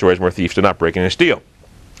rust destroys, and where thieves do not break in and steal.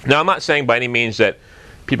 Now, I'm not saying by any means that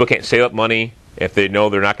people can't save up money if they know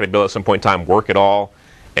they're not going to be able at some point in time work at all,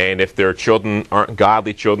 and if their children aren't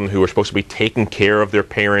godly children who are supposed to be taking care of their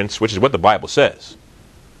parents, which is what the Bible says.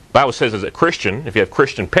 The Bible says as a Christian, if you have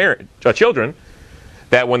Christian children,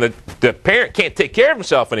 that when the parent can't take care of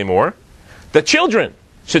himself anymore, the children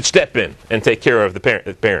should step in and take care of the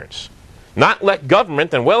parents. Not let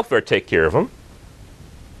government and welfare take care of them,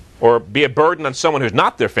 or be a burden on someone who's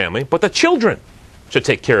not their family, but the children should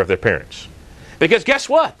take care of their parents. Because guess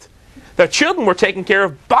what? The children were taken care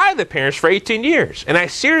of by the parents for 18 years. And I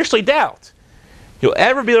seriously doubt you'll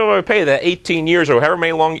ever be able to pay that 18 years or however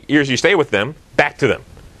many long years you stay with them back to them.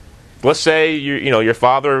 Let's say your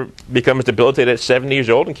father becomes debilitated at 70 years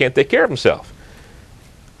old and can't take care of himself.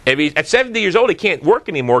 If he's at 70 years old, he can't work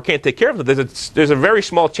anymore, can't take care of himself. There's a very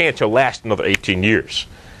small chance he'll last another 18 years.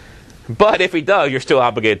 But if he does, you're still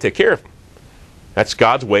obligated to take care of him. That's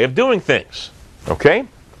God's way of doing things. Okay?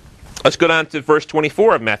 Let's go down to verse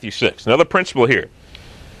 24 of Matthew 6. Another principle here.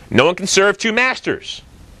 No one can serve two masters.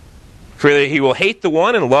 For either he will hate the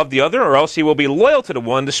one and love the other, or else he will be loyal to the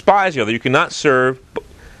one and despise the other. You cannot serve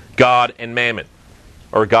God and mammon,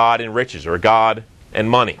 or God and riches, or God and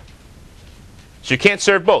money. So you can't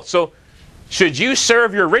serve both. So should you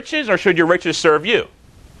serve your riches, or should your riches serve you?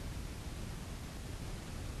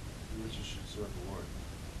 The riches should serve the Lord.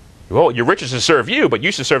 Well, your riches should serve you, but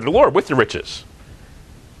you should serve the Lord with your riches.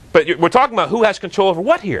 But we're talking about who has control over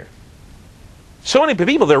what here? So many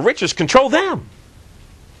people, their riches control them.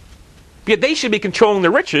 Yet they should be controlling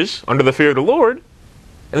their riches under the fear of the Lord.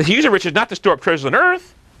 And they use their riches not to store up treasures on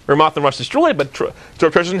earth, where moth and rust destroy, but store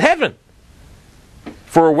up treasures in heaven.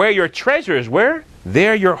 For where your treasure is, where?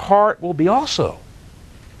 There your heart will be also.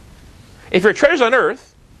 If your treasure's on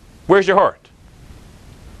earth, where's your heart?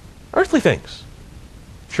 Earthly things.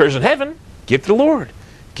 Treasures in heaven, give to the Lord.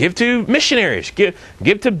 Give to missionaries. Give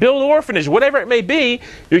to build orphanages, whatever it may be.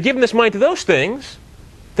 You're giving this money to those things,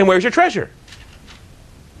 then where's your treasure?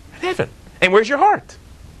 In heaven. And where's your heart?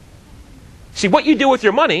 See, what you do with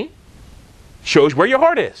your money shows where your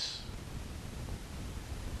heart is.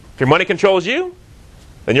 If your money controls you,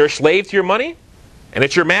 then you're a slave to your money, and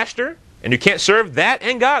it's your master, and you can't serve that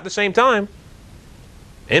and God at the same time.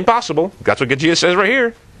 Impossible. That's what Jesus says right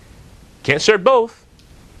here. Can't serve both.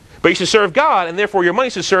 But you should serve God, and therefore your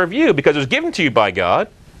money should serve you, because it was given to you by God,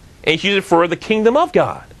 and you should use it for the kingdom of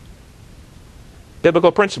God.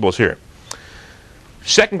 Biblical principles here.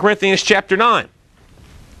 2 Corinthians chapter 9.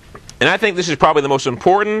 And I think this is probably the most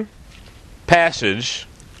important passage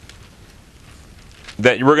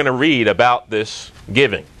that we're going to read about this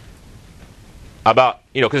giving. About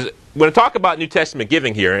because when I talk about New Testament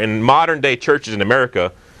giving here, in modern day churches in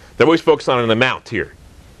America, they're always focused on an amount here.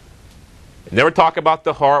 Never talk about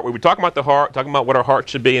the heart. We were talking about the heart, talking about what our heart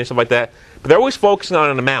should be and stuff like that. But they're always focusing on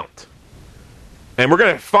an amount. And we're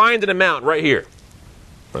going to find an amount right here.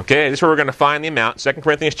 Okay, this is where we're going to find the amount. 2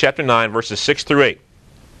 Corinthians chapter 9, verses 6 through 8.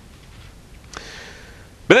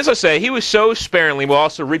 But this will say, he who sows sparingly will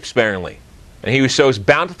also reap sparingly. And he who sows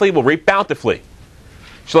bountifully will reap bountifully.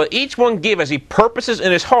 So let each one give as he purposes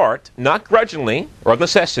in his heart, not grudgingly or of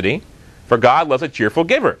necessity, for God loves a cheerful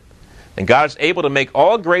giver. And God is able to make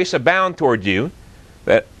all grace abound toward you,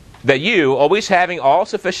 that you, always having all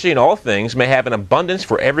sufficiency in all things, may have an abundance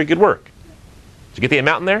for every good work. Did you get the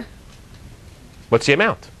amount in there? What's the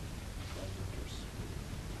amount?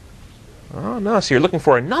 Oh, no. So you're looking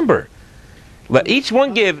for a number. Let each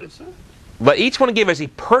one give as he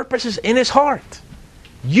purposes in his heart.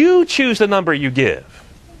 You choose the number you give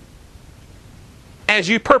as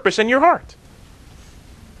you purpose in your heart.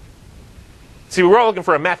 See, we're all looking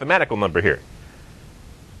for a mathematical number here.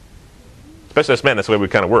 Especially us men, that's the way we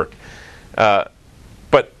kind of work.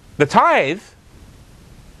 But the tithe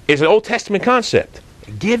is an Old Testament concept.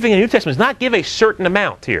 Giving in the New Testament is not give a certain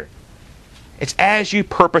amount here. It's as you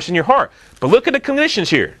purpose in your heart. But look at the conditions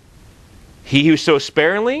here. He who sows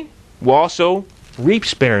sparingly will also reap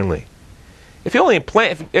sparingly. If you only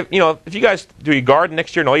plant, if you guys do your garden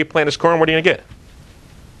next year and all you plant is corn, what are you going to get?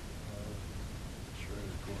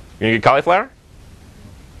 You're going to get cauliflower?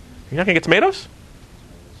 You're not going to get tomatoes?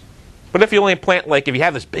 But if you only plant, if you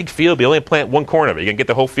have this big field, but you only plant one corn of it, you're going to get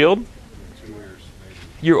the whole field? 2 years, maybe.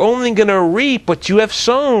 You're only going to reap what you have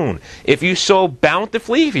sown. If you sow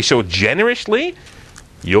bountifully, if you sow generously,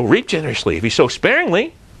 you'll reap generously. If you sow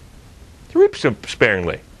sparingly, you reap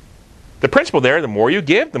sparingly. The principle there, the more you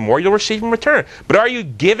give, the more you'll receive in return. But are you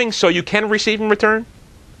giving so you can receive in return?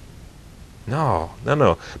 No.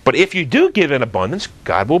 But if you do give in abundance,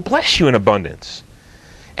 God will bless you in abundance.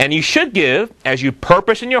 And you should give as you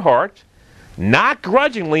purpose in your heart, not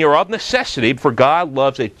grudgingly or of necessity, for God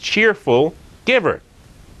loves a cheerful giver.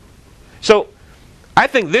 So, I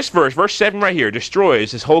think this verse 7 right here,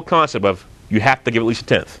 destroys this whole concept of you have to give at least a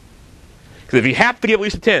tenth. Because if you have to give at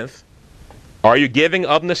least a tenth, are you giving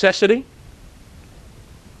of necessity?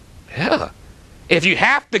 Yeah. If you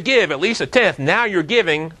have to give at least a tenth, now you're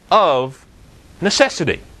giving of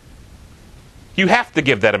necessity. You have to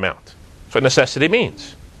give that amount. That's what necessity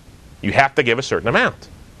means. You have to give a certain amount.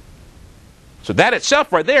 So that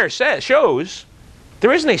itself right there shows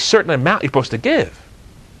there isn't a certain amount you're supposed to give.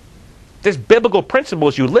 There's biblical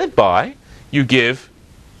principles you live by. You give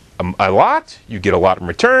a lot, you get a lot in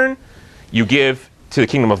return. You give to the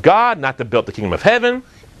kingdom of God, not to build the kingdom of heaven.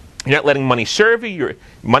 You're not letting money serve you. You're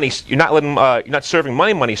not serving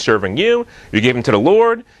money. Money's serving you. You're giving to the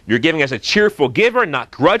Lord. You're giving as a cheerful giver, not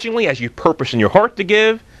grudgingly, as you purpose in your heart to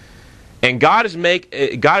give. And God is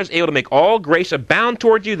able to make all grace abound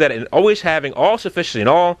toward you, that in always having all sufficiency in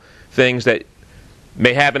all things, that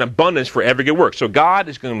may have an abundance for every good work. So God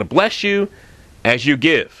is going to bless you as you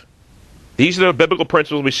give. These are the biblical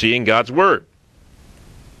principles we see in God's Word.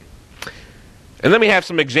 And then we have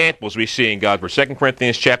some examples we see in God's Word. 2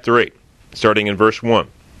 Corinthians chapter 8, starting in verse 1.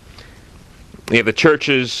 We have the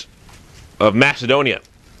churches of Macedonia.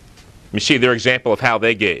 We see their example of how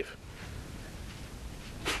they gave.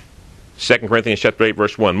 2 Corinthians chapter 8,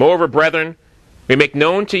 verse 1. Moreover, brethren, we make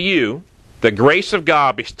known to you the grace of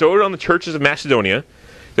God bestowed on the churches of Macedonia,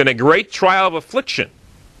 that in a great trial of affliction,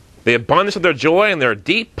 the abundance of their joy and their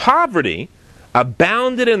deep poverty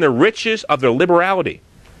abounded in the riches of their liberality.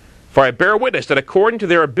 For I bear witness that according to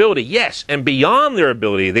their ability, yes, and beyond their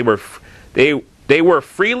ability, they were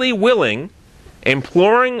freely willing,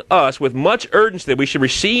 imploring us with much urgency that we should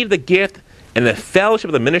receive the gift and the fellowship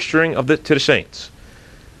of the ministering to the saints.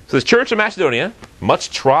 So the church of Macedonia, much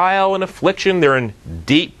trial and affliction, they're in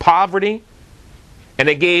deep poverty, and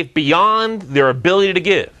they gave beyond their ability to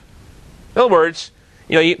give. In other words,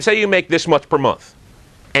 say you make this much per month,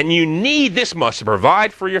 and you need this much to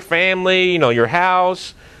provide for your family, your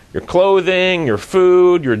house, your clothing, your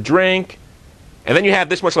food, your drink, and then you have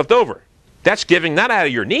this much left over. That's giving not out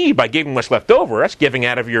of your need by giving much left over. That's giving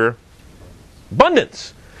out of your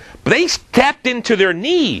abundance. But they tapped into their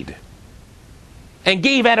need and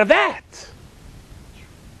gave out of that.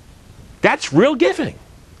 That's real giving.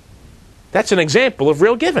 That's an example of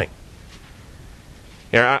real giving.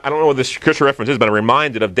 I don't know what this scripture reference is, but I'm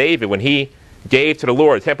reminded of David when he gave to the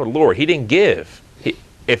Lord, the temple of the Lord. He didn't give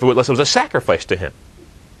unless it was a sacrifice to him.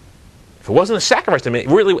 If it wasn't a sacrifice to him,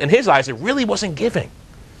 in his eyes, it really wasn't giving.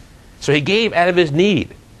 So he gave out of his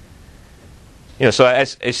need. So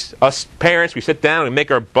as us parents, we sit down and we make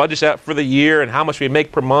our budgets out for the year and how much we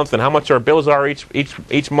make per month and how much our bills are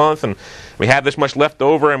each month, and we have this much left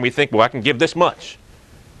over, and we think, well, I can give this much.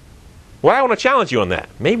 Well, I want to challenge you on that.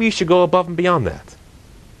 Maybe you should go above and beyond that.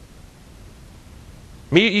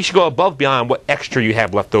 Maybe you should go above and beyond what extra you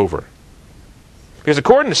have left over. Because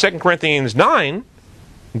according to 2 Corinthians 9,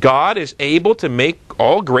 God is able to make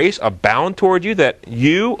all grace abound toward you, that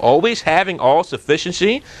you, always having all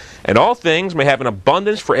sufficiency and all things, may have an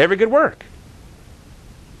abundance for every good work.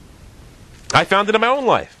 I found it in my own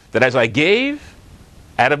life, that as I gave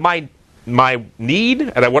out of my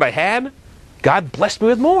need, out of what I had, God blessed me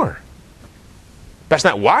with more. That's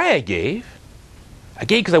not why I gave. I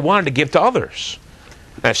gave because I wanted to give to others.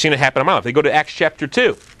 And I've seen it happen in my life. They go to Acts chapter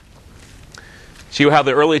 2. See how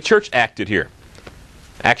the early church acted here.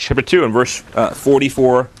 Acts chapter 2 and verse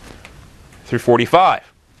 44 through 45.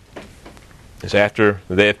 It's after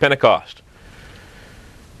the day of Pentecost.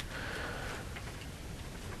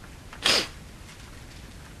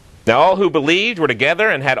 Now all who believed were together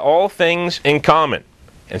and had all things in common,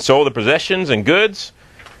 and sold the possessions and goods,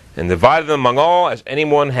 and divided them among all as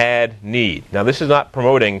anyone had need. Now this is not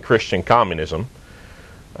promoting Christian communism.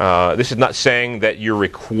 This is not saying that you're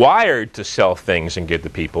required to sell things and give to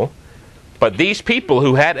people. But these people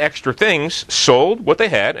who had extra things sold what they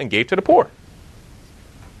had and gave to the poor,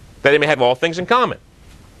 that they may have all things in common.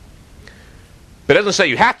 But it doesn't say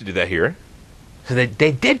you have to do that here. So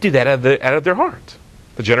they did do that out of their heart,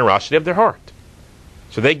 the generosity of their heart.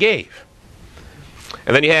 So they gave.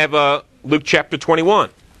 And then you have Luke chapter 21.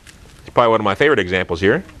 It's probably one of my favorite examples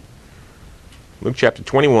here. Luke chapter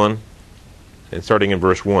 21, and starting in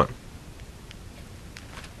verse 1.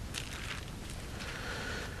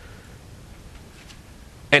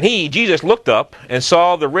 And he, Jesus, looked up and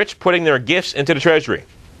saw the rich putting their gifts into the treasury.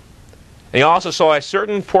 And he also saw a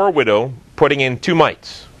certain poor widow putting in 2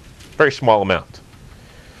 mites, very small amount.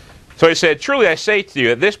 So he said, truly I say to you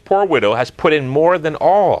that this poor widow has put in more than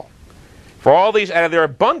all. For all these out of their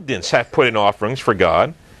abundance have put in offerings for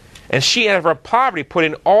God, and she out of her poverty put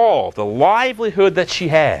in all the livelihood that she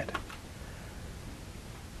had.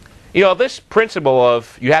 This principle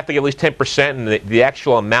of you have to give at least 10% and the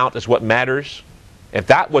actual amount is what matters, if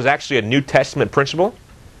that was actually a New Testament principle,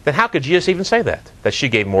 then how could Jesus even say that she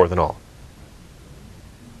gave more than all?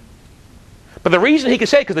 But the reason he could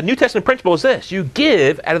say it, because the New Testament principle is this: you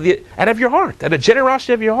give out of your heart, out of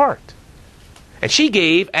generosity of your heart. And she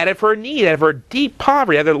gave out of her need, out of her deep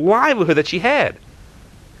poverty, out of the livelihood that she had.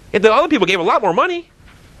 If the other people gave a lot more money,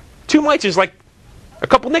 2 mites is like a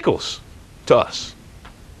couple nickels to us.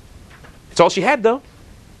 It's all she had, though.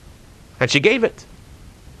 And she gave it.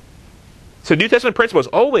 So the New Testament principle is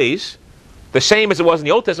always the same as it was in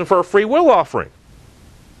the Old Testament for a free will offering.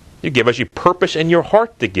 You give as you purpose in your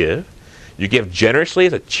heart to give. You give generously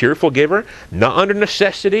as a cheerful giver, not under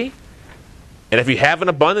necessity. And if you have an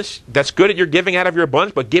abundance, that's good that you're giving out of your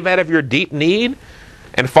abundance, but give out of your deep need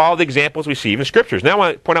and follow the examples we see in the Scriptures. Now I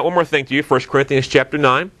want to point out one more thing to you, 1 Corinthians chapter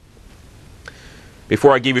 9,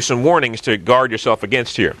 before I give you some warnings to guard yourself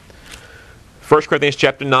against here. 1 Corinthians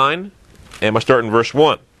chapter 9, and I'll start in verse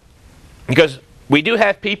 1. Because we do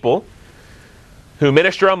have people who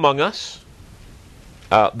minister among us.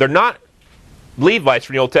 They're not Levites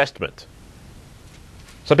from the Old Testament.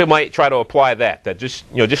 Some people might try to apply that just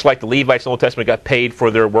like the Levites in the Old Testament got paid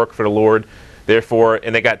for their work for the Lord, therefore,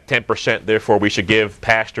 and they got 10%, therefore we should give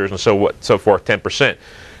pastors and so forth 10%.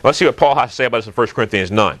 Let's see what Paul has to say about this in 1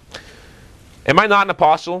 Corinthians 9. Am I not an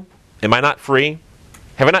apostle? Am I not free?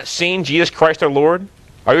 Have I not seen Jesus Christ our Lord?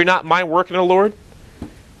 Are you not my work in the Lord?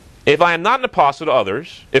 If I am not an apostle to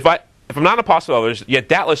others, if I'm not an apostle to others, yet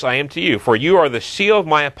doubtless I am to you, for you are the seal of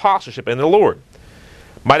my apostleship in the Lord.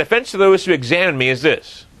 My defense to those who examine me is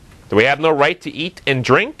this: do we have no right to eat and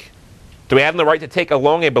drink? Do we have no right to take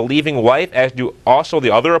along a believing wife, as do also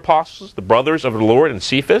the other apostles, the brothers of the Lord and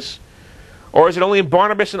Cephas? Or is it only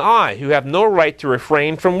Barnabas and I who have no right to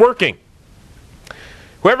refrain from working?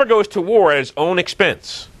 Whoever goes to war at his own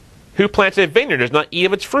expense, who plants a vineyard does not eat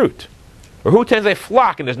of its fruit, or who tends a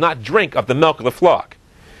flock and does not drink of the milk of the flock?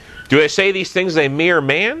 Do I say these things as a mere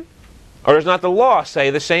man? Or does not the law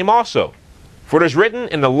say the same also? For it is written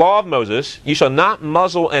in the law of Moses, you shall not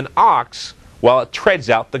muzzle an ox while it treads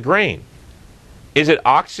out the grain. Is it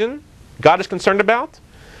oxen God is concerned about?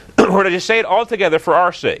 Or did you say it altogether for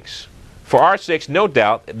our sakes? For our sakes, no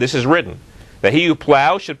doubt, this is written, that he who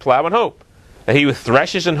plows should plow in hope, that he who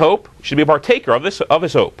threshes in hope should be a partaker of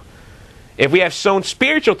his hope. If we have sown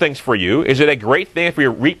spiritual things for you, is it a great thing if we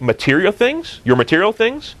reap material things, your material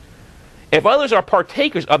things? If others are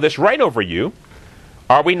partakers of this right over you,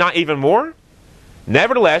 are we not even more?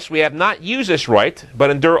 Nevertheless, we have not used this right, but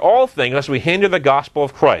endure all things lest we hinder the gospel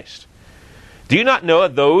of Christ. Do you not know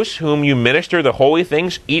that those whom you minister the holy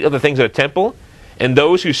things eat of the things of the temple, and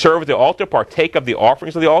those who serve at the altar partake of the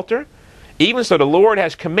offerings of the altar? Even so the Lord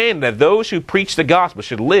has commanded that those who preach the gospel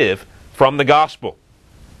should live from the gospel.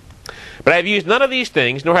 But I have used none of these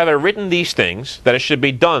things, nor have I written these things, that it should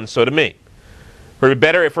be done so to me. For it would be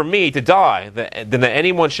better for me to die than that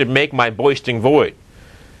anyone should make my boasting void.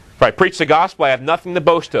 For I preach the gospel, I have nothing to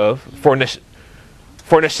boast of,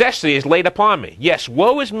 for necessity is laid upon me. Yes,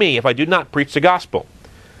 woe is me if I do not preach the gospel.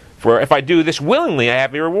 For if I do this willingly, I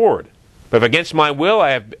have a reward. But if against my will,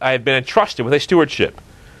 I have been entrusted with a stewardship.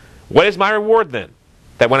 What is my reward then?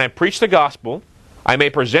 That when I preach the gospel, I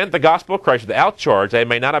may present the gospel of Christ without charge, that I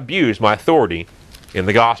may not abuse my authority in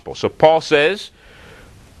the gospel. So Paul says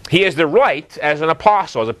he has the right as an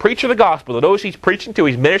apostle, as a preacher of the gospel, to those he's preaching to,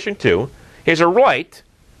 he's ministering to, he has a right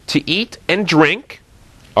to eat and drink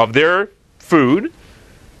of their food,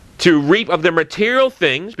 to reap of their material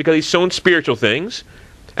things, because he's sown spiritual things.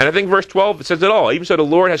 And I think verse 12 says it all. Even so the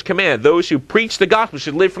Lord has commanded, those who preach the gospel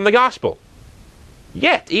should live from the gospel.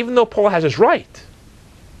 Yet, even though Paul has his right,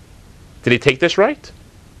 did he take this right?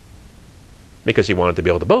 Because he wanted to be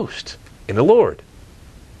able to boast in the Lord.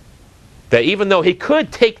 That even though he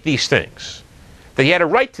could take these things, that he had a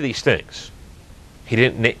right to these things, he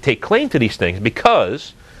didn't take claim to these things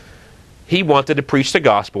because he wanted to preach the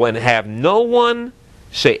gospel and have no one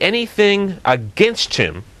say anything against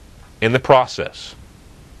him in the process.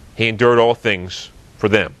 He endured all things for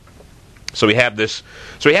them. So we have this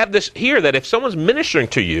here, that if someone's ministering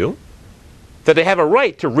to you, that they have a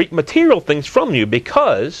right to reap material things from you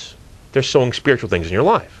because they're sowing spiritual things in your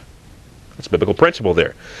life. That's a biblical principle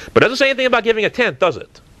there. But it doesn't say anything about giving a tenth, does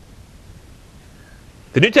it?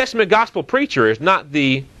 The New Testament gospel preacher is not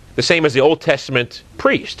the same as the Old Testament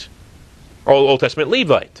priest or Old Testament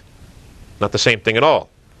Levite. Not the same thing at all.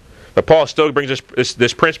 But Paul still brings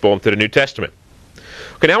this principle into the New Testament.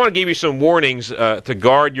 Okay, now I want to give you some warnings to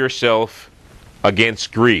guard yourself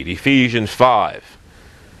against greed. Ephesians 5.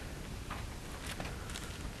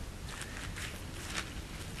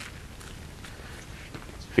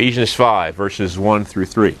 Ephesians 5, verses 1 through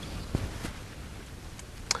 3.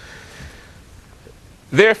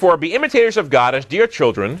 Therefore, be imitators of God as dear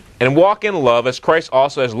children, and walk in love as Christ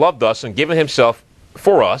also has loved us and given himself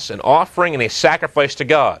for us, an offering and a sacrifice to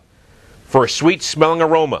God, for a sweet-smelling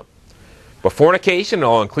aroma. But fornication and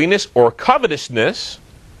all uncleanness or covetousness,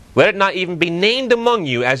 let it not even be named among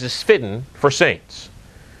you as is fitting for saints.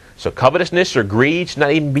 So covetousness or greed should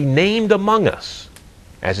not even be named among us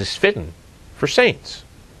as is fitting for saints.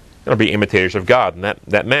 It'll be imitators of God in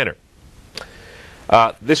that manner.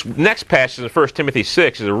 This next passage in 1 Timothy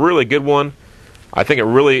 6 is a really good one. I think it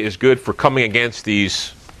really is good for coming against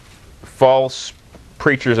these false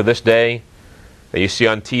preachers of this day that you see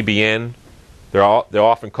on TBN. They're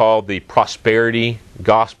often called the prosperity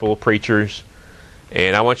gospel preachers.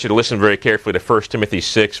 And I want you to listen very carefully to 1 Timothy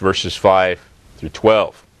 6, verses 5 through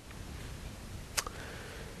 12.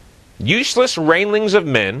 Useless railings of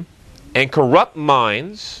men, and corrupt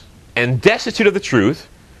minds, and destitute of the truth,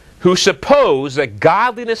 who suppose that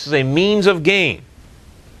godliness is a means of gain.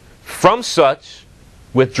 From such,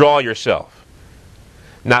 withdraw yourself.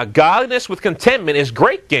 Now, godliness with contentment is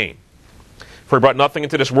great gain. For we brought nothing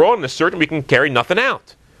into this world, and is certain we can carry nothing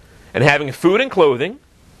out. And having food and clothing,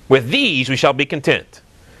 with these we shall be content.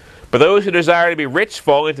 But those who desire to be rich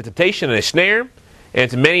fall into temptation and a snare, and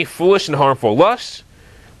into many foolish and harmful lusts,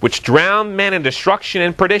 which drown men in destruction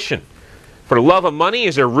and perdition. For the love of money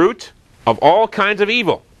is a root of all kinds of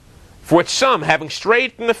evil, for which some, having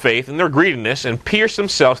strayed from the faith in their greediness, and pierced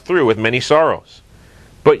themselves through with many sorrows.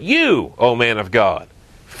 But you, O man of God,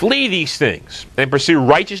 flee these things, and pursue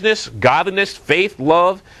righteousness, godliness, faith,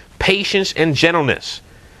 love, patience, and gentleness.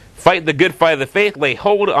 Fight the good fight of the faith, lay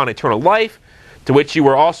hold on eternal life, to which you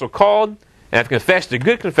were also called, and have confessed a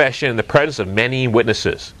good confession in the presence of many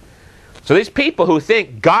witnesses. So these people who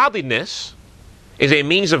think godliness is a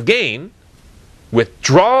means of gain,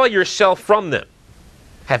 withdraw yourself from them.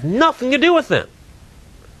 Have nothing to do with them.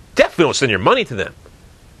 Definitely don't send your money to them.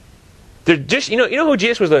 They're just, you know who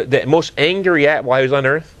Jesus was the most angry at while he was on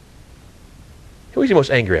earth? Who was he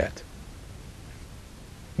most angry at?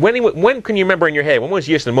 When can you remember in your head? When was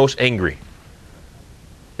Jesus the most angry?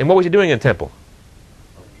 And what was he doing in the temple?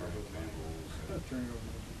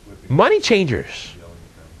 Money changers.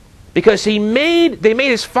 Because they made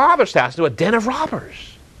his father's house into a den of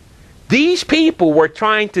robbers. These people were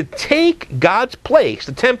trying to take God's place,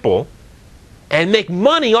 the temple, and make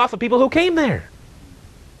money off of people who came there.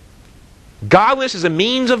 Godliness is a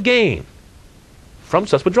means of gain. From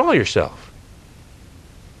such withdraw yourself.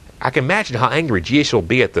 I can imagine how angry Jesus will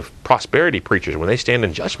be at the prosperity preachers when they stand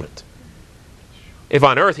in judgment. If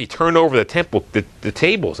on earth he turned over the temple, the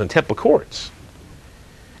tables and temple courts.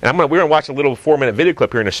 And we're going to watch a little 4-minute video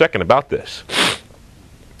clip here in a second about this.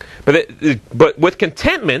 But with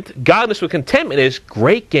contentment, godliness with contentment is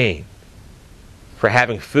great gain. For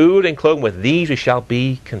having food and clothing, with these we shall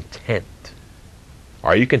be content.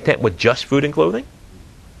 Are you content with just food and clothing?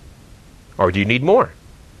 Or do you need more?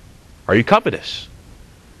 Are you covetous?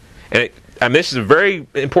 And this is a very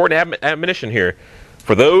important admonition here.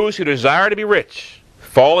 For those who desire to be rich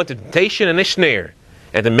fall into temptation and a snare,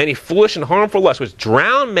 and to many foolish and harmful lusts, which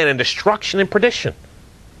drown men in destruction and perdition.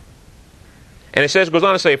 And it goes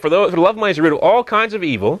on to say, for the love of money is the root of all kinds of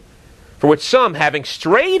evil, for which some, having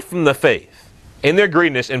strayed from the faith in their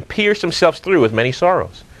greediness, and pierced themselves through with many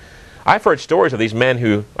sorrows. I've heard stories of these men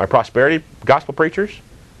who are prosperity gospel preachers.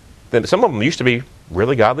 That some of them used to be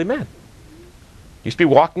really godly men. Used to be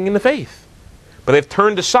walking in the faith. But they've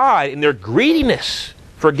turned aside in their greediness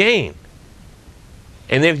for gain.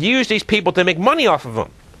 And they've used these people to make money off of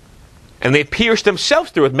them. And they've pierced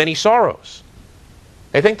themselves through with many sorrows.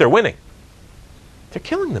 They think they're winning. They're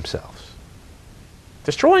killing themselves.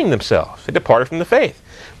 Destroying themselves. They departed from the faith.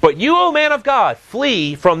 But you, O man of God,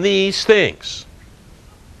 flee from these things.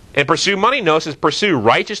 And pursue money. No, it says pursue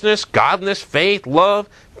righteousness, godliness, faith, love,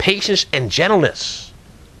 patience, and gentleness.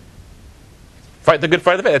 Fight the good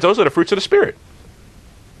fight of the faith. Those are the fruits of the Spirit.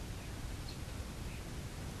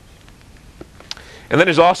 And then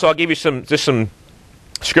there's also, I'll give you some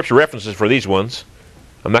scripture references for these ones.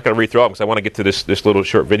 I'm not going to read through all of them because I want to get to this little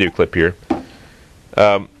short video clip here.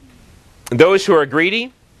 Those who are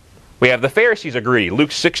greedy, we have the Pharisees are greedy.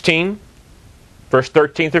 Luke 16, verse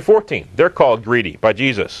 13 through 14. They're called greedy by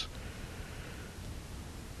Jesus.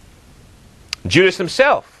 Judas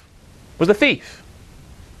himself was a thief.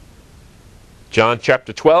 John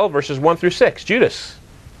chapter 12, verses 1 through 6. Judas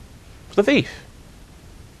was a thief.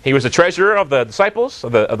 He was the treasurer of the disciples,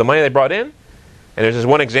 of the money they brought in. And there's this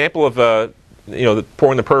one example of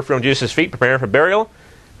pouring the perfume on Jesus' feet, preparing for burial.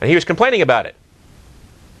 And he was complaining about it.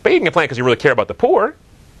 But he didn't complain because he really cared about the poor.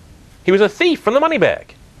 He was a thief from the money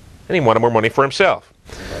bag. And he wanted more money for himself.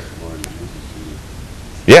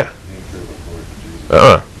 Yeah. Might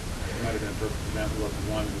have been a perfect example of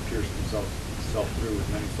the one who pierced himself through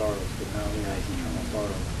with many sorrows, but now he has eternal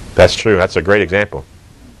sorrow. That's true. That's a great example.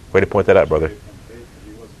 Way to point that out, brother.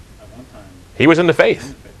 He was in the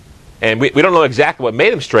faith. And we don't know exactly what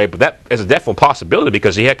made him stray, but that is a definite possibility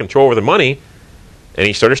because he had control over the money and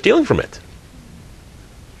he started stealing from it.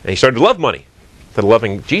 And he started to love money instead of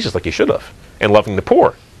loving Jesus like he should have and loving the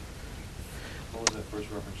poor. What was that first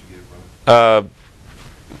reference you gave, brother?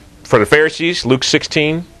 For the Pharisees, Luke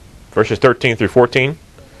 16, verses 13 through 14.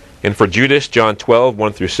 And for Judas, John 12,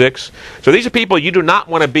 1 through 6. So these are people you do not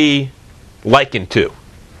want to be likened to.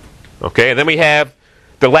 Okay, and then we have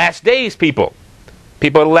the last days people.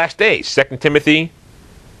 People of the last days. 2 Timothy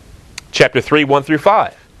chapter 3, 1 through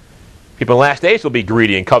 5. People in the last days will be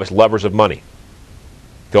greedy and covetous, lovers of money.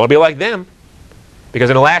 Don't want to be like them. Because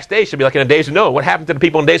in the last days, should be like in the days of Noah. What happened to the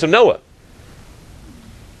people in the days of Noah?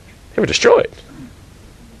 They were destroyed.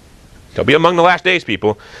 They'll be among the last days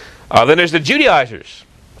people. Then there's the Judaizers.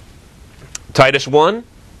 Titus 1,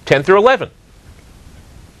 10 through 11.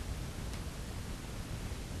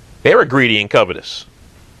 They were greedy and covetous,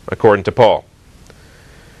 according to Paul.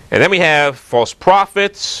 And then we have false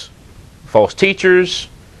prophets, false teachers,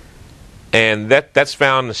 and that's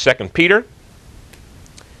found in 2 Peter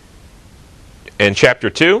in chapter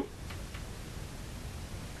 2,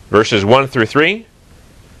 verses 1 through 3,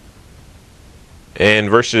 and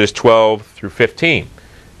verses 12 through 15.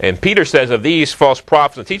 And Peter says of these false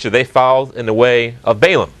prophets and teachers, they followed in the way of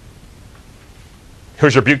Balaam, who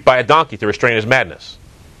was rebuked by a donkey to restrain his madness.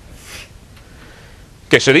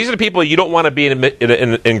 Okay, so these are the people you don't want to be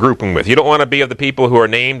in grouping with. You don't want to be of the people who are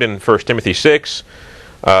named in 1 Timothy 6.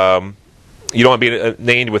 You don't want to be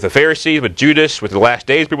named with the Pharisees, with Judas, with the last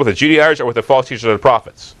days people, with the Judaizers, or with the false teachers of the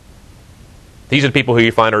prophets. These are the people who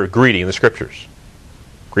you find are greedy in the Scriptures.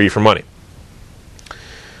 Greedy for money.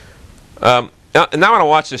 Now I want to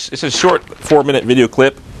watch this. It's a short 4-minute video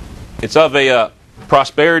clip. It's of a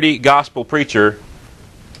prosperity gospel preacher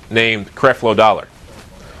named Creflo Dollar.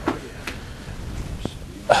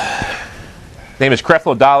 His name is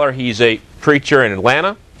Creflo Dollar. He's a preacher in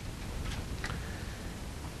Atlanta.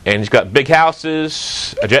 And he's got big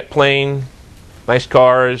houses, a jet plane, nice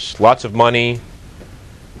cars, lots of money,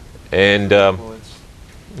 and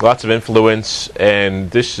lots of influence. And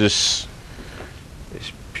this is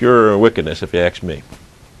pure wickedness, if you ask me.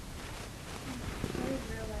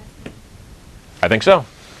 I think so.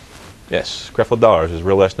 Yes, Creflo Dollar is his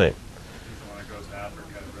real last name. He's the one that goes to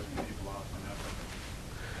Africa and ripping people off in Africa.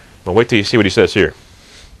 Well, wait till you see what he says here.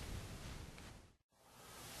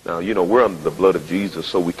 Now, you know, we're under the blood of Jesus,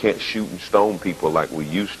 so we can't shoot and stone people like we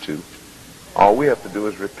used to. All we have to do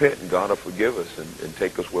is repent, and God will forgive us and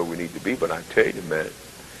take us where we need to be. But I tell you, man,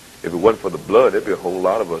 if it wasn't for the blood, there'd be a whole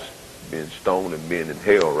lot of us being stoned and being in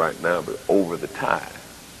hell right now, but over the tithe.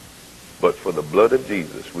 But for the blood of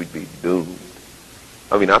Jesus, we'd be doomed.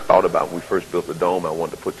 I mean, I thought about when we first built the dome, I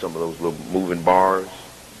wanted to put some of those little moving bars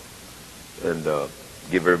and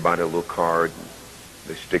give everybody a little card. And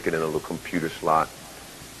they stick it in a little computer slot.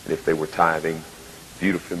 And if they were tithing,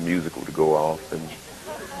 beautiful music would go off. And,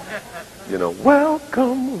 you know,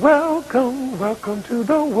 welcome, welcome, welcome to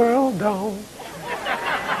the world dome.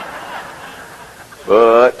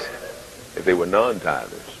 But if they were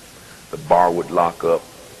non-tithers, the bar would lock up.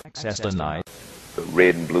 Access denied. The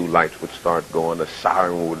red and blue lights would start going, the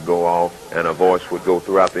siren would go off, and a voice would go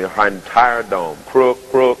throughout the entire dome. Crook,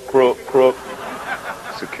 crook, crook, crook.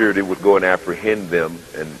 Security would go and apprehend them,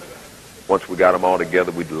 and once we got them all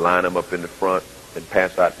together, we'd line them up in the front and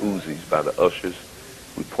pass out Uzis by the ushers.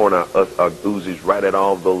 We'd point our Uzis right at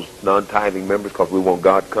all those non-tithing members because we want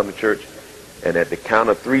God to come to church. And at the count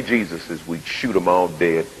of 3 Jesuses, we'd shoot them all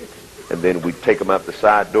dead. And then we'd take them out the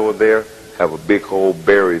side door there, have a big hole,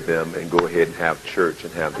 bury them, and go ahead and have church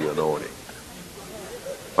and have the anointing.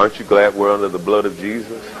 Aren't you glad we're under the blood of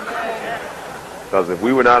Jesus? Because if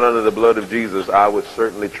we were not under the blood of Jesus, I would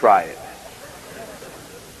certainly try it.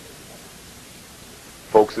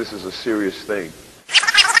 Folks, this is a serious thing.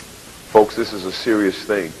 Folks, this is a serious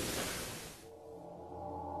thing.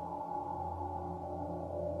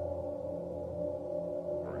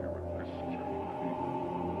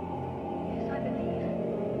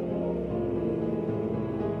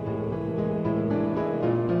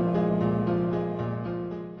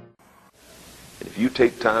 If you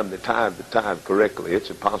take time to tithe correctly, it's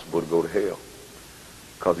impossible to go to hell.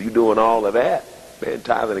 Because you doing all of that, man,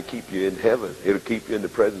 tithing will keep you in heaven. It'll keep you in the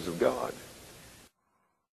presence of God.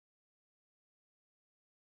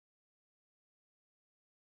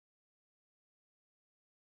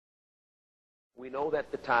 We know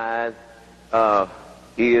that the tithe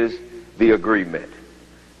is the agreement.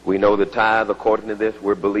 We know the tithe, according to this,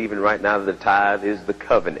 we're believing right now that the tithe is the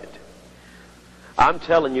covenant. I'm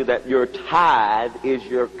telling you that your tithe is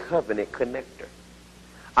your covenant connector.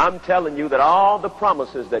 I'm telling you that all the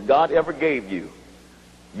promises that God ever gave you,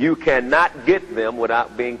 you cannot get them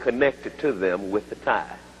without being connected to them with the tithe.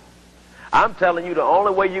 I'm telling you the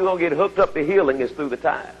only way you're going to get hooked up to healing is through the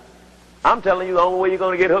tithe. I'm telling you the only way you're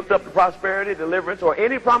going to get hooked up to prosperity, deliverance, or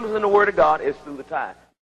any promise in the Word of God is through the tithe.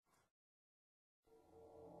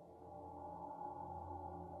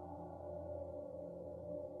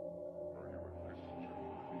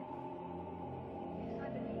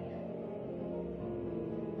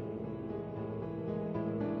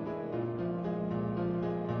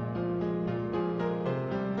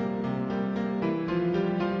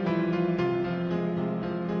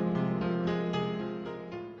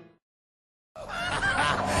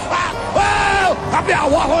 I be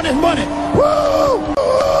out walk on this money. Woo!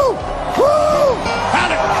 Woo! Woo!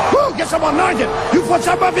 Hallelujah! Woo! Get some anointing. You put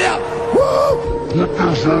some up here. Woo! Put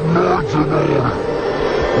this anointing on.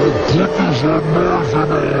 Put this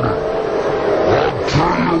anointing on. I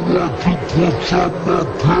tell you what to put some up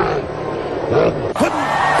here.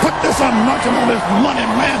 Put this anointing on this money,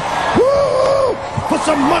 man. Woo! Put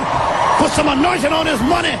some money. Put some anointing on this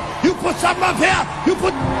money. You put something up here. You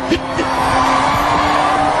put.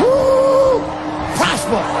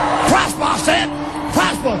 Prosper. Prosper, I said.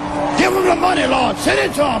 Prosper. Give them the money, Lord. Send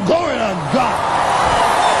it to them. Glory to God.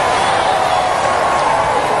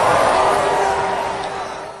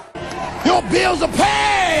 Your bills are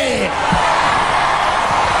paid.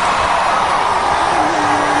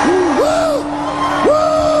 Woo! Woo!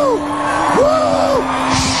 Woo!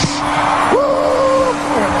 Woo!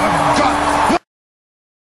 Glory to God.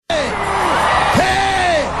 Hey!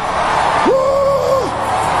 Hey! Woo!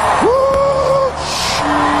 Woo!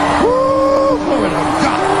 Woo! Glory to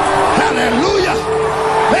God. Hallelujah.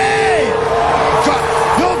 Hey! God,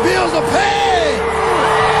 your bills are paid.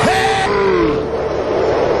 Hey!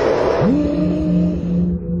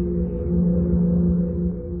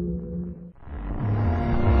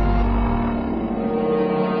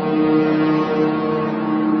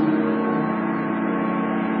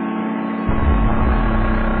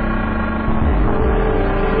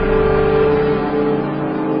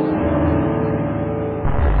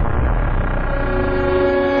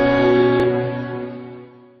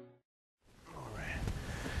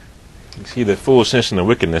 You see the foolishness and the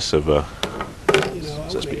wickedness of You know,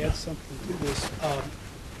 I want to add something to this.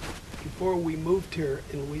 Before we moved here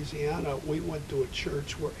in Louisiana, we went to a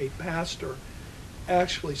church where a pastor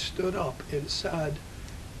actually stood up and said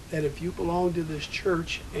that if you belong to this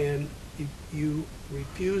church and you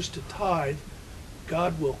refuse to tithe,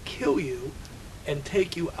 God will kill you and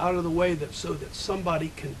take you out of the way so that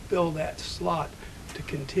somebody can fill that slot to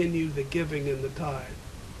continue the giving and the tithe.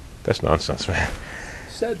 That's nonsense, man.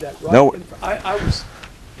 Said that right. No. I was.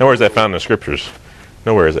 Nowhere is that found in the scriptures.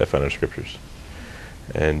 Nowhere is that found in the scriptures.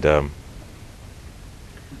 And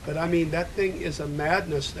But I mean, that thing is a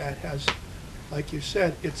madness that has, like you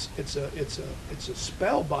said, it's a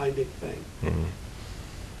spellbinding thing. mm-hmm.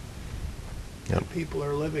 Yep. And people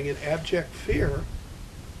are living in abject fear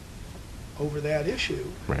over that issue.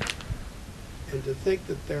 Right. And to think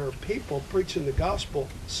that there are people preaching the gospel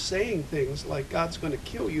saying things like God's going to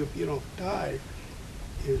kill you if you don't tithe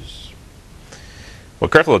is... Well,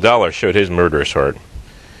 Creflo Dollar showed his murderous heart.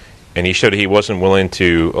 And he showed he wasn't willing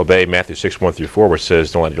to obey Matthew 6:1-4, which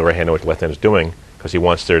says, don't let your right hand know what your left hand is doing, because he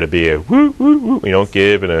wants there to be a woo, woo, woo, you don't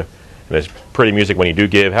give, and there's pretty music when you do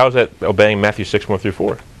give. How is that obeying Matthew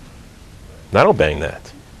 6:1-4? Not obeying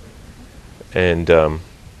that. And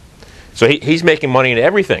so he's making money in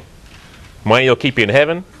everything. Money will keep you in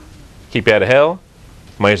heaven, keep you out of hell.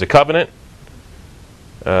 Money is a covenant.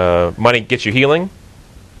 Money gets you healing.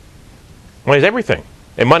 Money is everything.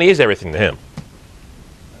 And money is everything to him.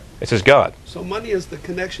 It's his God. So money is the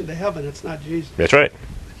connection to heaven. It's not Jesus. That's right.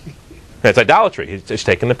 It's idolatry. It's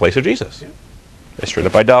taking the place of Jesus. Yeah. It's straight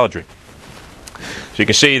up idolatry. So you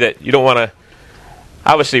can see that you don't want to...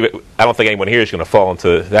 Obviously, I don't think anyone here is going to fall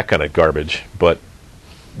into that kind of garbage, but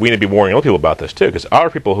we need to be warning other people about this too, because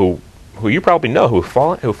our people who you probably know who've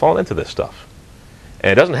fallen into this stuff.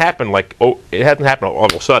 And it doesn't happen it hasn't happened all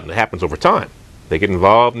of a sudden. It happens over time. They get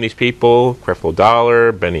involved in these people, Creflo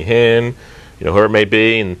Dollar, Benny Hinn, whoever it may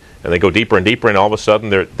be, and they go deeper and deeper, and all of a sudden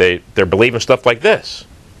they're believing stuff like this.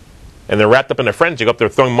 And they're wrapped up in their frenzy. They go up there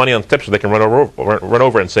throwing money on the tips so they can run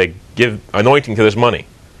over and say, give anointing to this money.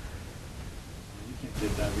 You can't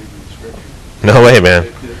get that reading the scripture. No way, man.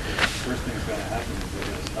 The first thing that's going to happen is they're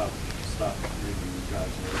going to stop reading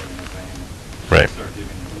God's word and obeying it. Right. Start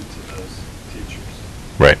giving heed to those teachers.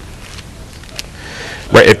 Right.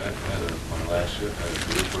 Right. My last shift, I had a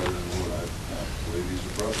dear brother in the Lord. I believe he's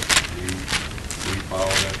a brother. We follow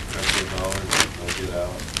that Creflo Dollar, don't get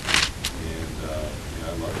out. And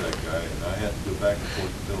I love that guy. And I had to go back and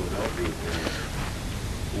forth to Philadelphia with him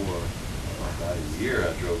for about a year.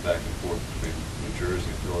 I drove back and forth between New Jersey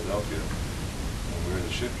and Philadelphia. And we were in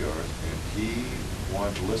the shipyard. And he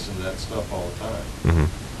wanted to listen to that stuff all the time. Mm-hmm.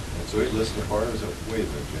 And so he listened to part of it. I said, wait a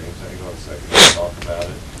minute, James, hang on a second. Let's talk about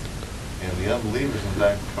it. And the unbelievers in the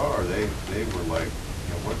back of the car, they were like,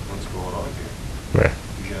 what's going on here? Right.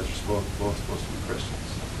 You guys are both supposed to be Christians.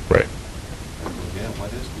 Right. And I go, yeah,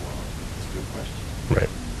 what is going on? That's a good question.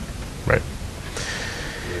 Right. Right.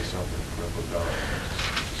 Really something Creflo Dollar.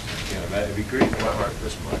 I can't imagine. It'd be great for my heart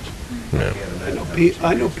this much. Yeah. I can't imagine.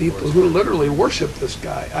 I know people who literally worship this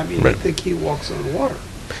guy. I mean, Right. they think he walks on water.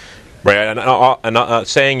 Right. And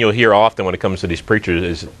saying you'll hear often when it comes to these preachers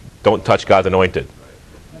is, don't touch God's anointed.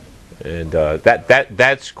 And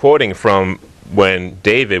that's quoting from when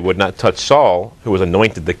David would not touch Saul, who was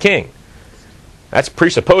anointed the king. That's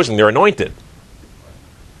presupposing they're anointed,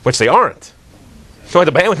 which they aren't.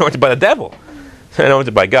 Anointed by him, anointed by the devil.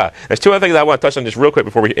 Anointed by God. There's two other things I want to touch on just real quick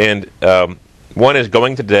before we end. One is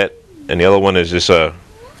going to debt, and the other one is just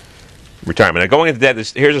retirement. Now, going into debt,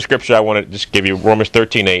 here's a scripture I want to just give you. Romans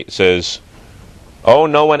 13:8 says, owe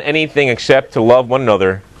no one anything except to love one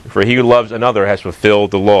another, for he who loves another has fulfilled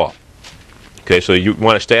the law. Okay, so you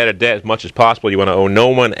want to stay out of debt as much as possible. You want to owe no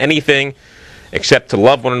one anything except to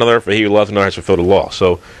love one another, for he who loves another has fulfilled the law.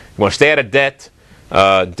 So you want to stay out of debt.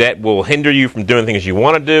 Debt will hinder you from doing things you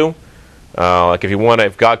want to do. Like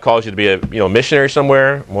if God calls you to be a missionary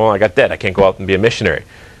somewhere, well, I got debt. I can't go out and be a missionary.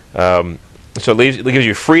 So it gives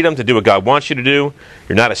you freedom to do what God wants you to do.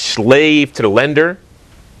 You're not a slave to the lender,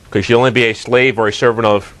 because you'll only be a slave or a servant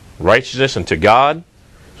of righteousness unto God.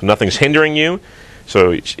 So nothing's hindering you.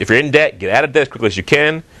 So if you're in debt, get out of debt as quickly as you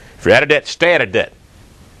can. If you're out of debt, stay out of debt.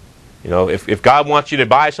 If God wants you to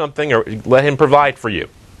buy something, or let Him provide for you.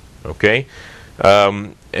 Okay?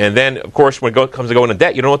 And then, of course, when it comes to going into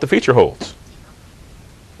debt, you don't know what the future holds.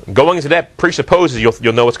 Going into debt presupposes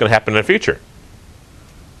you'll know what's going to happen in the future.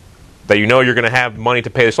 That you're going to have money to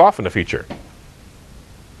pay this off in the future.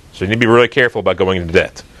 So you need to be really careful about going into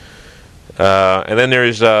debt. And then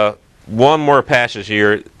there's one more passage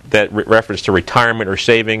here that reference to retirement or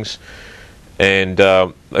savings. And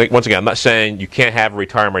once again, I'm not saying you can't have a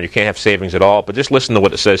retirement, you can't have savings at all, but just listen to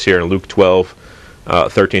what it says here in Luke 12,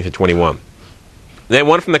 13 to 21. Then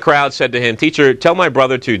one from the crowd said to him, "Teacher, tell my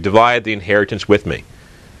brother to divide the inheritance with me."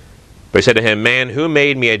 But he said to him, "Man, who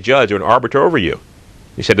made me a judge or an arbiter over you?"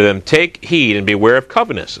 He said to them, "Take heed and beware of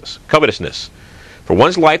covetousness. For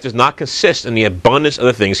one's life does not consist in the abundance of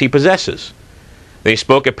the things he possesses." Then he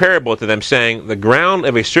spoke a parable to them, saying, "The ground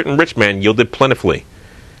of a certain rich man yielded plentifully.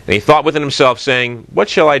 And he thought within himself, saying, What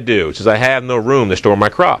shall I do, since I have no room to store my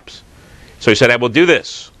crops? So he said, I will do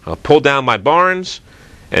this. I'll pull down my barns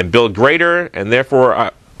and build greater, and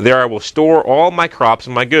therefore there I will store all my crops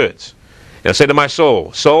and my goods. And I'll say to my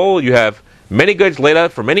soul, Soul, you have many goods laid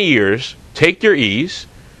up for many years. Take your ease,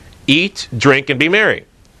 eat, drink, and be merry.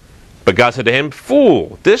 But God said to him,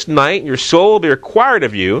 Fool, this night your soul will be required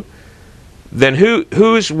of you. Then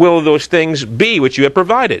whose will those things be which you have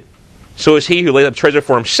provided? So is he who lays up treasure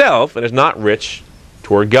for himself and is not rich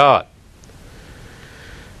toward God."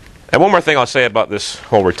 And one more thing I'll say about this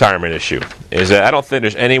whole retirement issue is that I don't think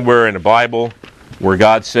there's anywhere in the Bible where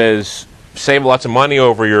God says, save lots of money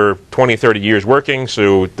over your 20, 30 years working,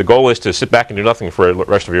 so the goal is to sit back and do nothing for the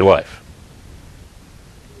rest of your life.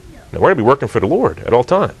 Now, we're going to be working for the Lord at all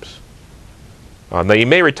times. Now, you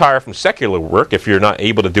may retire from secular work if you're not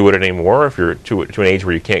able to do it anymore, if you're to an age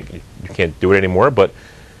where you can't do it anymore, but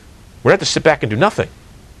we're going to have to sit back and do nothing.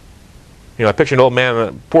 You know, I picture an old man on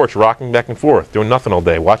the porch rocking back and forth, doing nothing all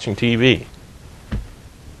day, watching TV.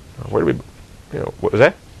 Where do we, what was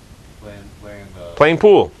that? Playing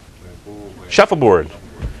pool. Shuffleboard.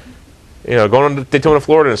 Going on to Daytona,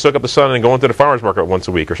 Florida and soak up the sun and going to the farmer's market once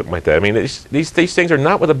a week or something like that. I mean, these things are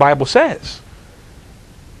not what the Bible says.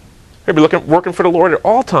 We're going to be working for the Lord at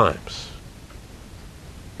all times.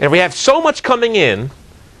 And if we have so much coming in,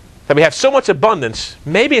 that we have so much abundance,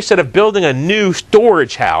 maybe instead of building a new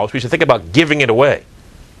storage house, we should think about giving it away.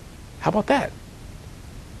 How about that?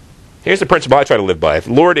 Here's the principle I try to live by. If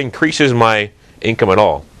the Lord increases my income at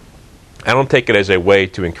all, I don't take it as a way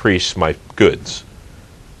to increase my goods.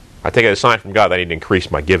 I take it as a sign from God that I need to increase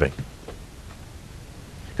my giving.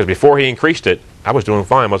 Because before He increased it, I was doing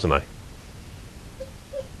fine, wasn't I?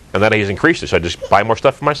 And now that He's increased it, should I just buy more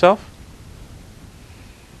stuff for myself?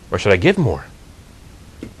 Or should I give more?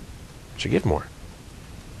 I should give more.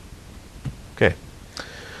 Okay.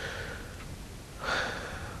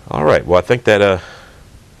 All right. Well, I think that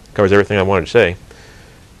covers everything I wanted to say.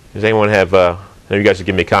 Does anyone have... I know you guys have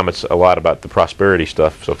given me comments a lot about the prosperity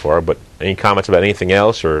stuff so far, but any comments about anything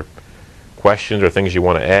else or questions or things you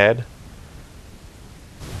want to add?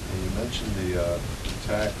 You mentioned the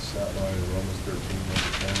tax outline in Romans 13,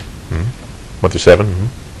 number 10. 1 through 7. 1%,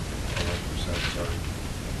 sorry.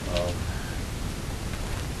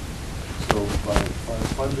 So by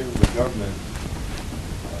funding the government,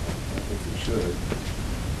 I think we should,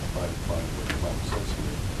 by what the Bible says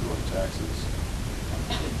here, through our taxes.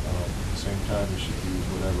 At the same time, we should use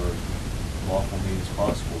whatever lawful means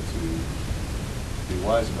possible to be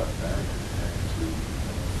wise about that and to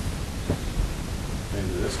pay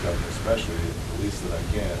to this government, especially the least that I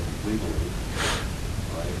can legally,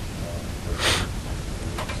 right?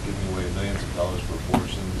 It's giving away millions of dollars for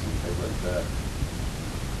abortions and things like that.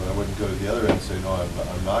 But I wouldn't go to the other end and say, no,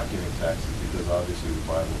 I'm not giving taxes because obviously the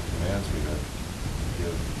Bible commands me to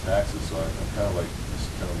give taxes. So I'm kind of like this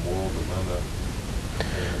kind of moral dilemma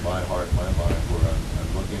in my heart, my mind, where I'm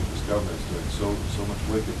looking at this government is doing so much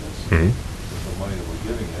wickedness with the money that we're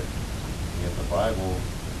giving it, and the Bible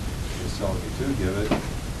is telling me to give it,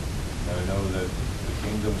 and I know that the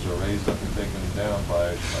kingdoms are raised up and taken down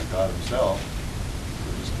by God Himself.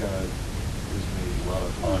 It just kind of gives me a lot of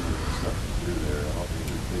pondering and stuff to do there. I don't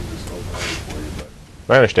mean to leave this open-ended for you, but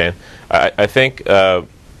I understand. I think the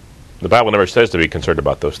Bible never says to be concerned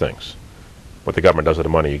about those things. What the government does with the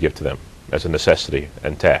money you give to them as a necessity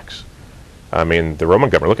and tax. I mean, the Roman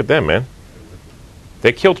government, look at them, man.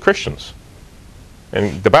 They killed Christians.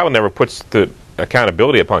 And the Bible never puts the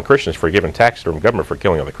accountability upon Christians for giving tax to the government for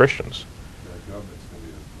killing other Christians. the government's going to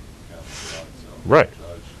be accountable for God itself. Right.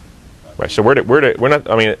 Judge. Right. So we're not.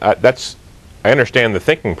 I mean, I understand the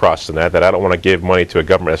thinking process in that I don't want to give money to a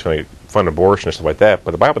government that's going to fund abortion and stuff like that.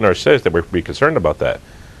 But the Bible never says that we're to be concerned about that.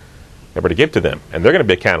 That we're to give to them, and they're going to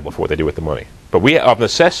be accountable for what they do with the money. But we, of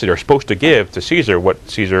necessity, are supposed to give to Caesar what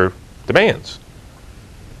Caesar demands.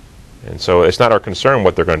 And so it's not our concern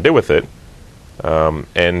what they're going to do with it.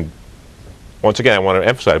 And once again, I want to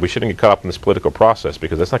emphasize we shouldn't get caught up in this political process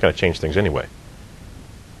because that's not going to change things anyway.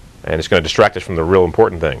 And it's going to distract us from the real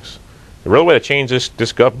important things. The real way to change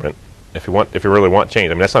this government, if you really want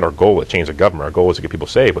change, I mean that's not our goal to change the government. Our goal is to get people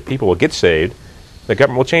saved, but people will get saved. The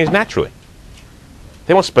government will change naturally.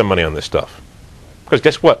 They won't spend money on this stuff. Because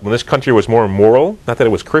guess what? When this country was more moral, not that it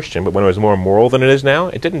was Christian, but when it was more moral than it is now,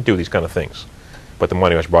 it didn't do these kind of things. but the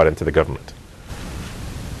money was brought into the government.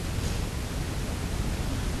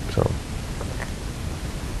 So, How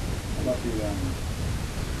about the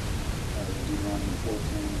Deuteronomy 14,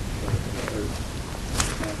 the third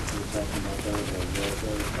commandment you were talking about there, the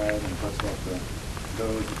welfare side, and talks about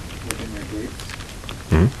those within your gates,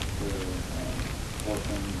 mhm. the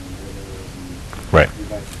orphans and widows and Right.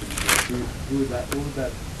 Levites in the gates. Who would that be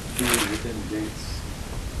within gates?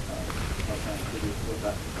 What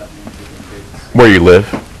that means within gates? Where you live,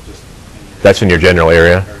 Just in your, that's in your general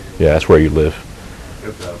area. Yeah, that's where you live.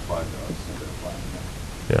 If that applied to us.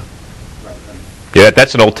 Yeah. Right. And Yeah,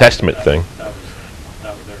 that's an Old Testament thing. That was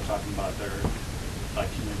they're talking about their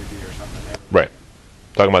community or something. Right.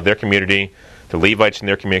 Talking about their community, the Levites in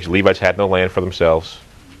their community. Levites had no land for themselves.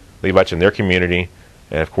 Levites in their community,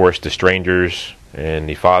 and of course the strangers and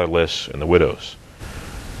the fatherless and the widows.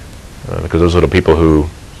 Because those are the people who...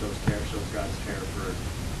 Shows God's care for,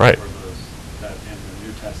 Right. for those that in the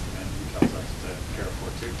New Testament He tells us to care for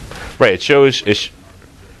too. Right. It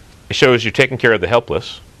shows you're taking care of the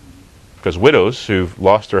helpless. Because widows who've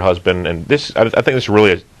lost their husband, and this, I think this is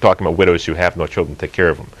really talking about widows who have no children to take care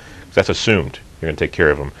of them. Because that's assumed you're going to take care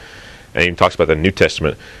of them. And he even talks about that in the New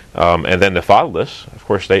Testament. And then the fatherless, of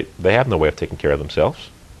course, they have no way of taking care of themselves.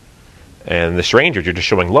 And the strangers, you're just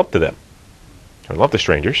showing love to them. I love the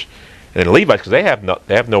strangers. And then the Levites, because they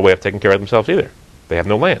have no way of taking care of themselves either. They have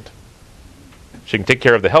no land. So you can take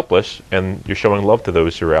care of the helpless, and you're showing love to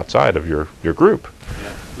those who are outside of your group.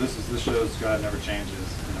 Yeah, this shows God never changes.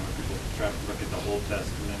 When people try to look at the Old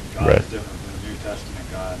Testament, God Right. is different from the New Testament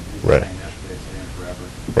God. He's Right. the same yesterday, today, and forever.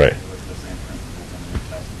 Right. He was the same principles in the New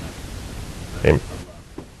Testament. Amen.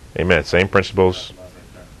 Amen. Same principles,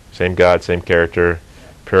 same God, same character.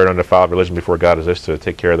 Pure and undefiled religion before God is this: to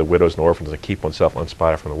take care of the widows and orphans and keep oneself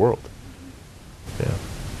unspotted from the world. Yeah.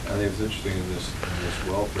 I think it's interesting in this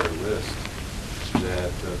welfare list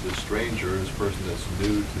that the stranger is a person that's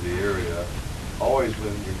new to the area. Always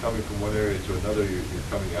when you're coming from one area to another, you're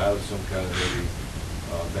coming out of some kind of maybe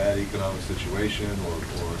bad economic situation or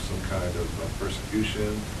some kind of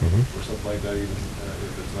persecution Mhm. or something like that, even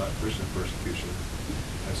if it's not Christian persecution.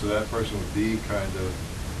 And so that person would be kind of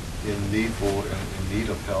in need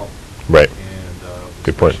of help. Right. And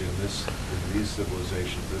Good point. especially in these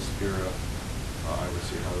civilizations, this era, I would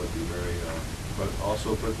see how it would be very, but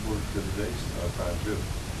also applicable to today's time too.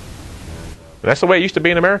 And, That's the way it used to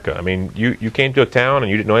be in America. I mean, you came to a town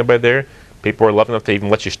and you didn't know anybody there. People were loving enough to even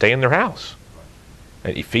let you stay in their house.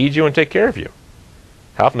 And feed you and take care of you.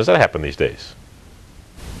 How often does that happen these days?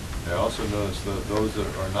 I also noticed that those that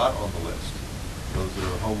are not on the list, those that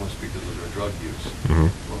are homeless because of their drug use, Mhm.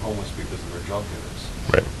 or homeless because of their drunkenness,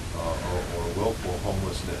 Right. or willful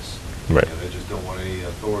homelessness. Right. And they just don't want any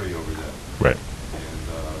authority over them. Right. And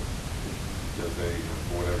that they,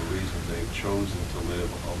 for whatever reason, they've chosen to live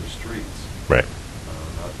on the streets. Right.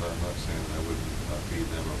 I'm not saying that I wouldn't feed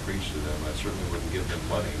them or preach to them. I certainly wouldn't give them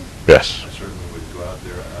money. Yes. I certainly would go out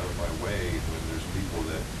there out of my way when there's people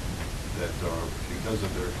that are, because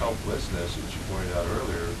of their helplessness, as you pointed out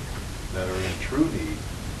earlier, that are in true need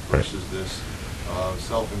versus this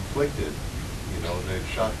self-inflicted. You know, they've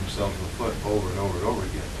shot themselves in the foot over and over and over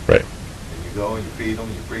again. Right. And you go and you feed them,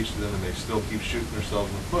 you preach to them, and they still keep shooting themselves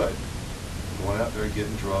in the foot. Going out there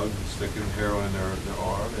getting drugged and sticking heroin in their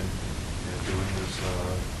arm and doing this, I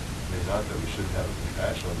mean, not that we shouldn't have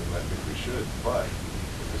compassion on them, I think we should, but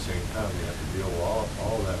at the same time, we have to deal with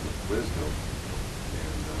all that with wisdom.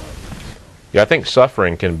 And, Yeah, I think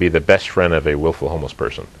suffering can be the best friend of a willful homeless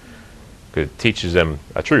person. Because it teaches them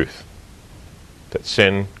a truth. That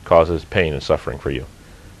sin causes pain and suffering for you.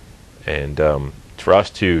 And for us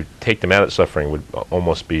to take them out of suffering would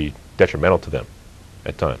almost be detrimental to them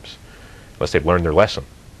at times. Unless they've learned their lesson.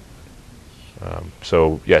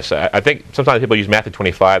 So, yes, I think sometimes people use Matthew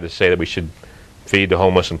 25 to say that we should feed the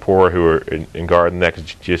homeless and poor who are in garden. That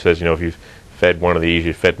because Jesus says, you know, if you've fed one of these,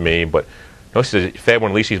 you fed me. But notice he says, fed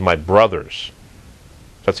one of these, he's my brothers.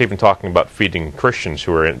 So that's even talking about feeding Christians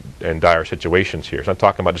who are in dire situations here. It's not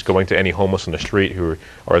talking about just going to any homeless on the street who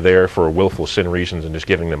are there for willful sin reasons and just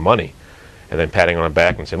giving them money. And then patting on the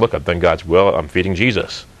back and saying, look, I've done God's will, I'm feeding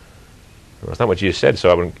Jesus. Well, that's not what Jesus said.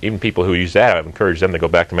 So even people who use that, I've encouraged them to go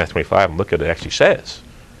back to Matthew 25 and look at what it actually says.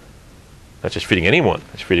 Not just feeding anyone.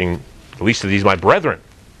 It's feeding the least of these my brethren,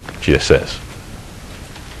 Jesus says.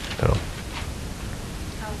 So,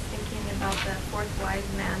 I was thinking about the Fourth Wise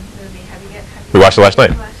Man movie. Have you we watched it last night.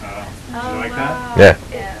 Did you like that?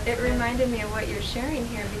 Yeah. It reminded me of what you're sharing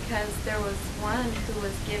here because there was one who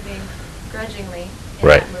was giving grudgingly in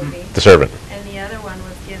Right. that movie. The servant. And the other one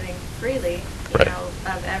was giving freely, Right.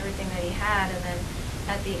 of everything that he had. And then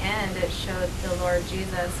at the end, it showed the Lord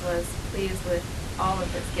Jesus was pleased with all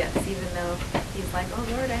of his gifts, even though he's like, oh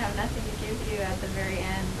Lord, I have nothing to give you at the very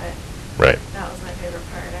end. But Right. that was my favorite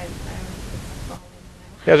part. I was bawling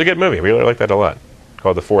Yeah, it was a good movie. We really liked that a lot.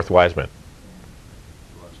 Called The Fourth Wise Man.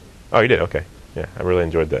 Oh, you did? Okay. Yeah, I really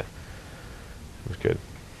enjoyed that. It was good.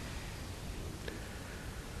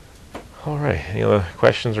 All right. Any other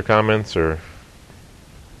questions or comments or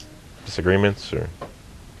disagreements or?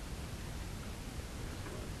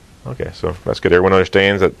 Okay, so that's good. Everyone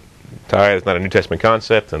understands that tithe is not a New Testament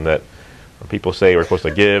concept, and that when people say we're supposed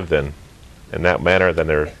to give, then in that manner, then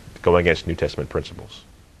they're going against New Testament principles.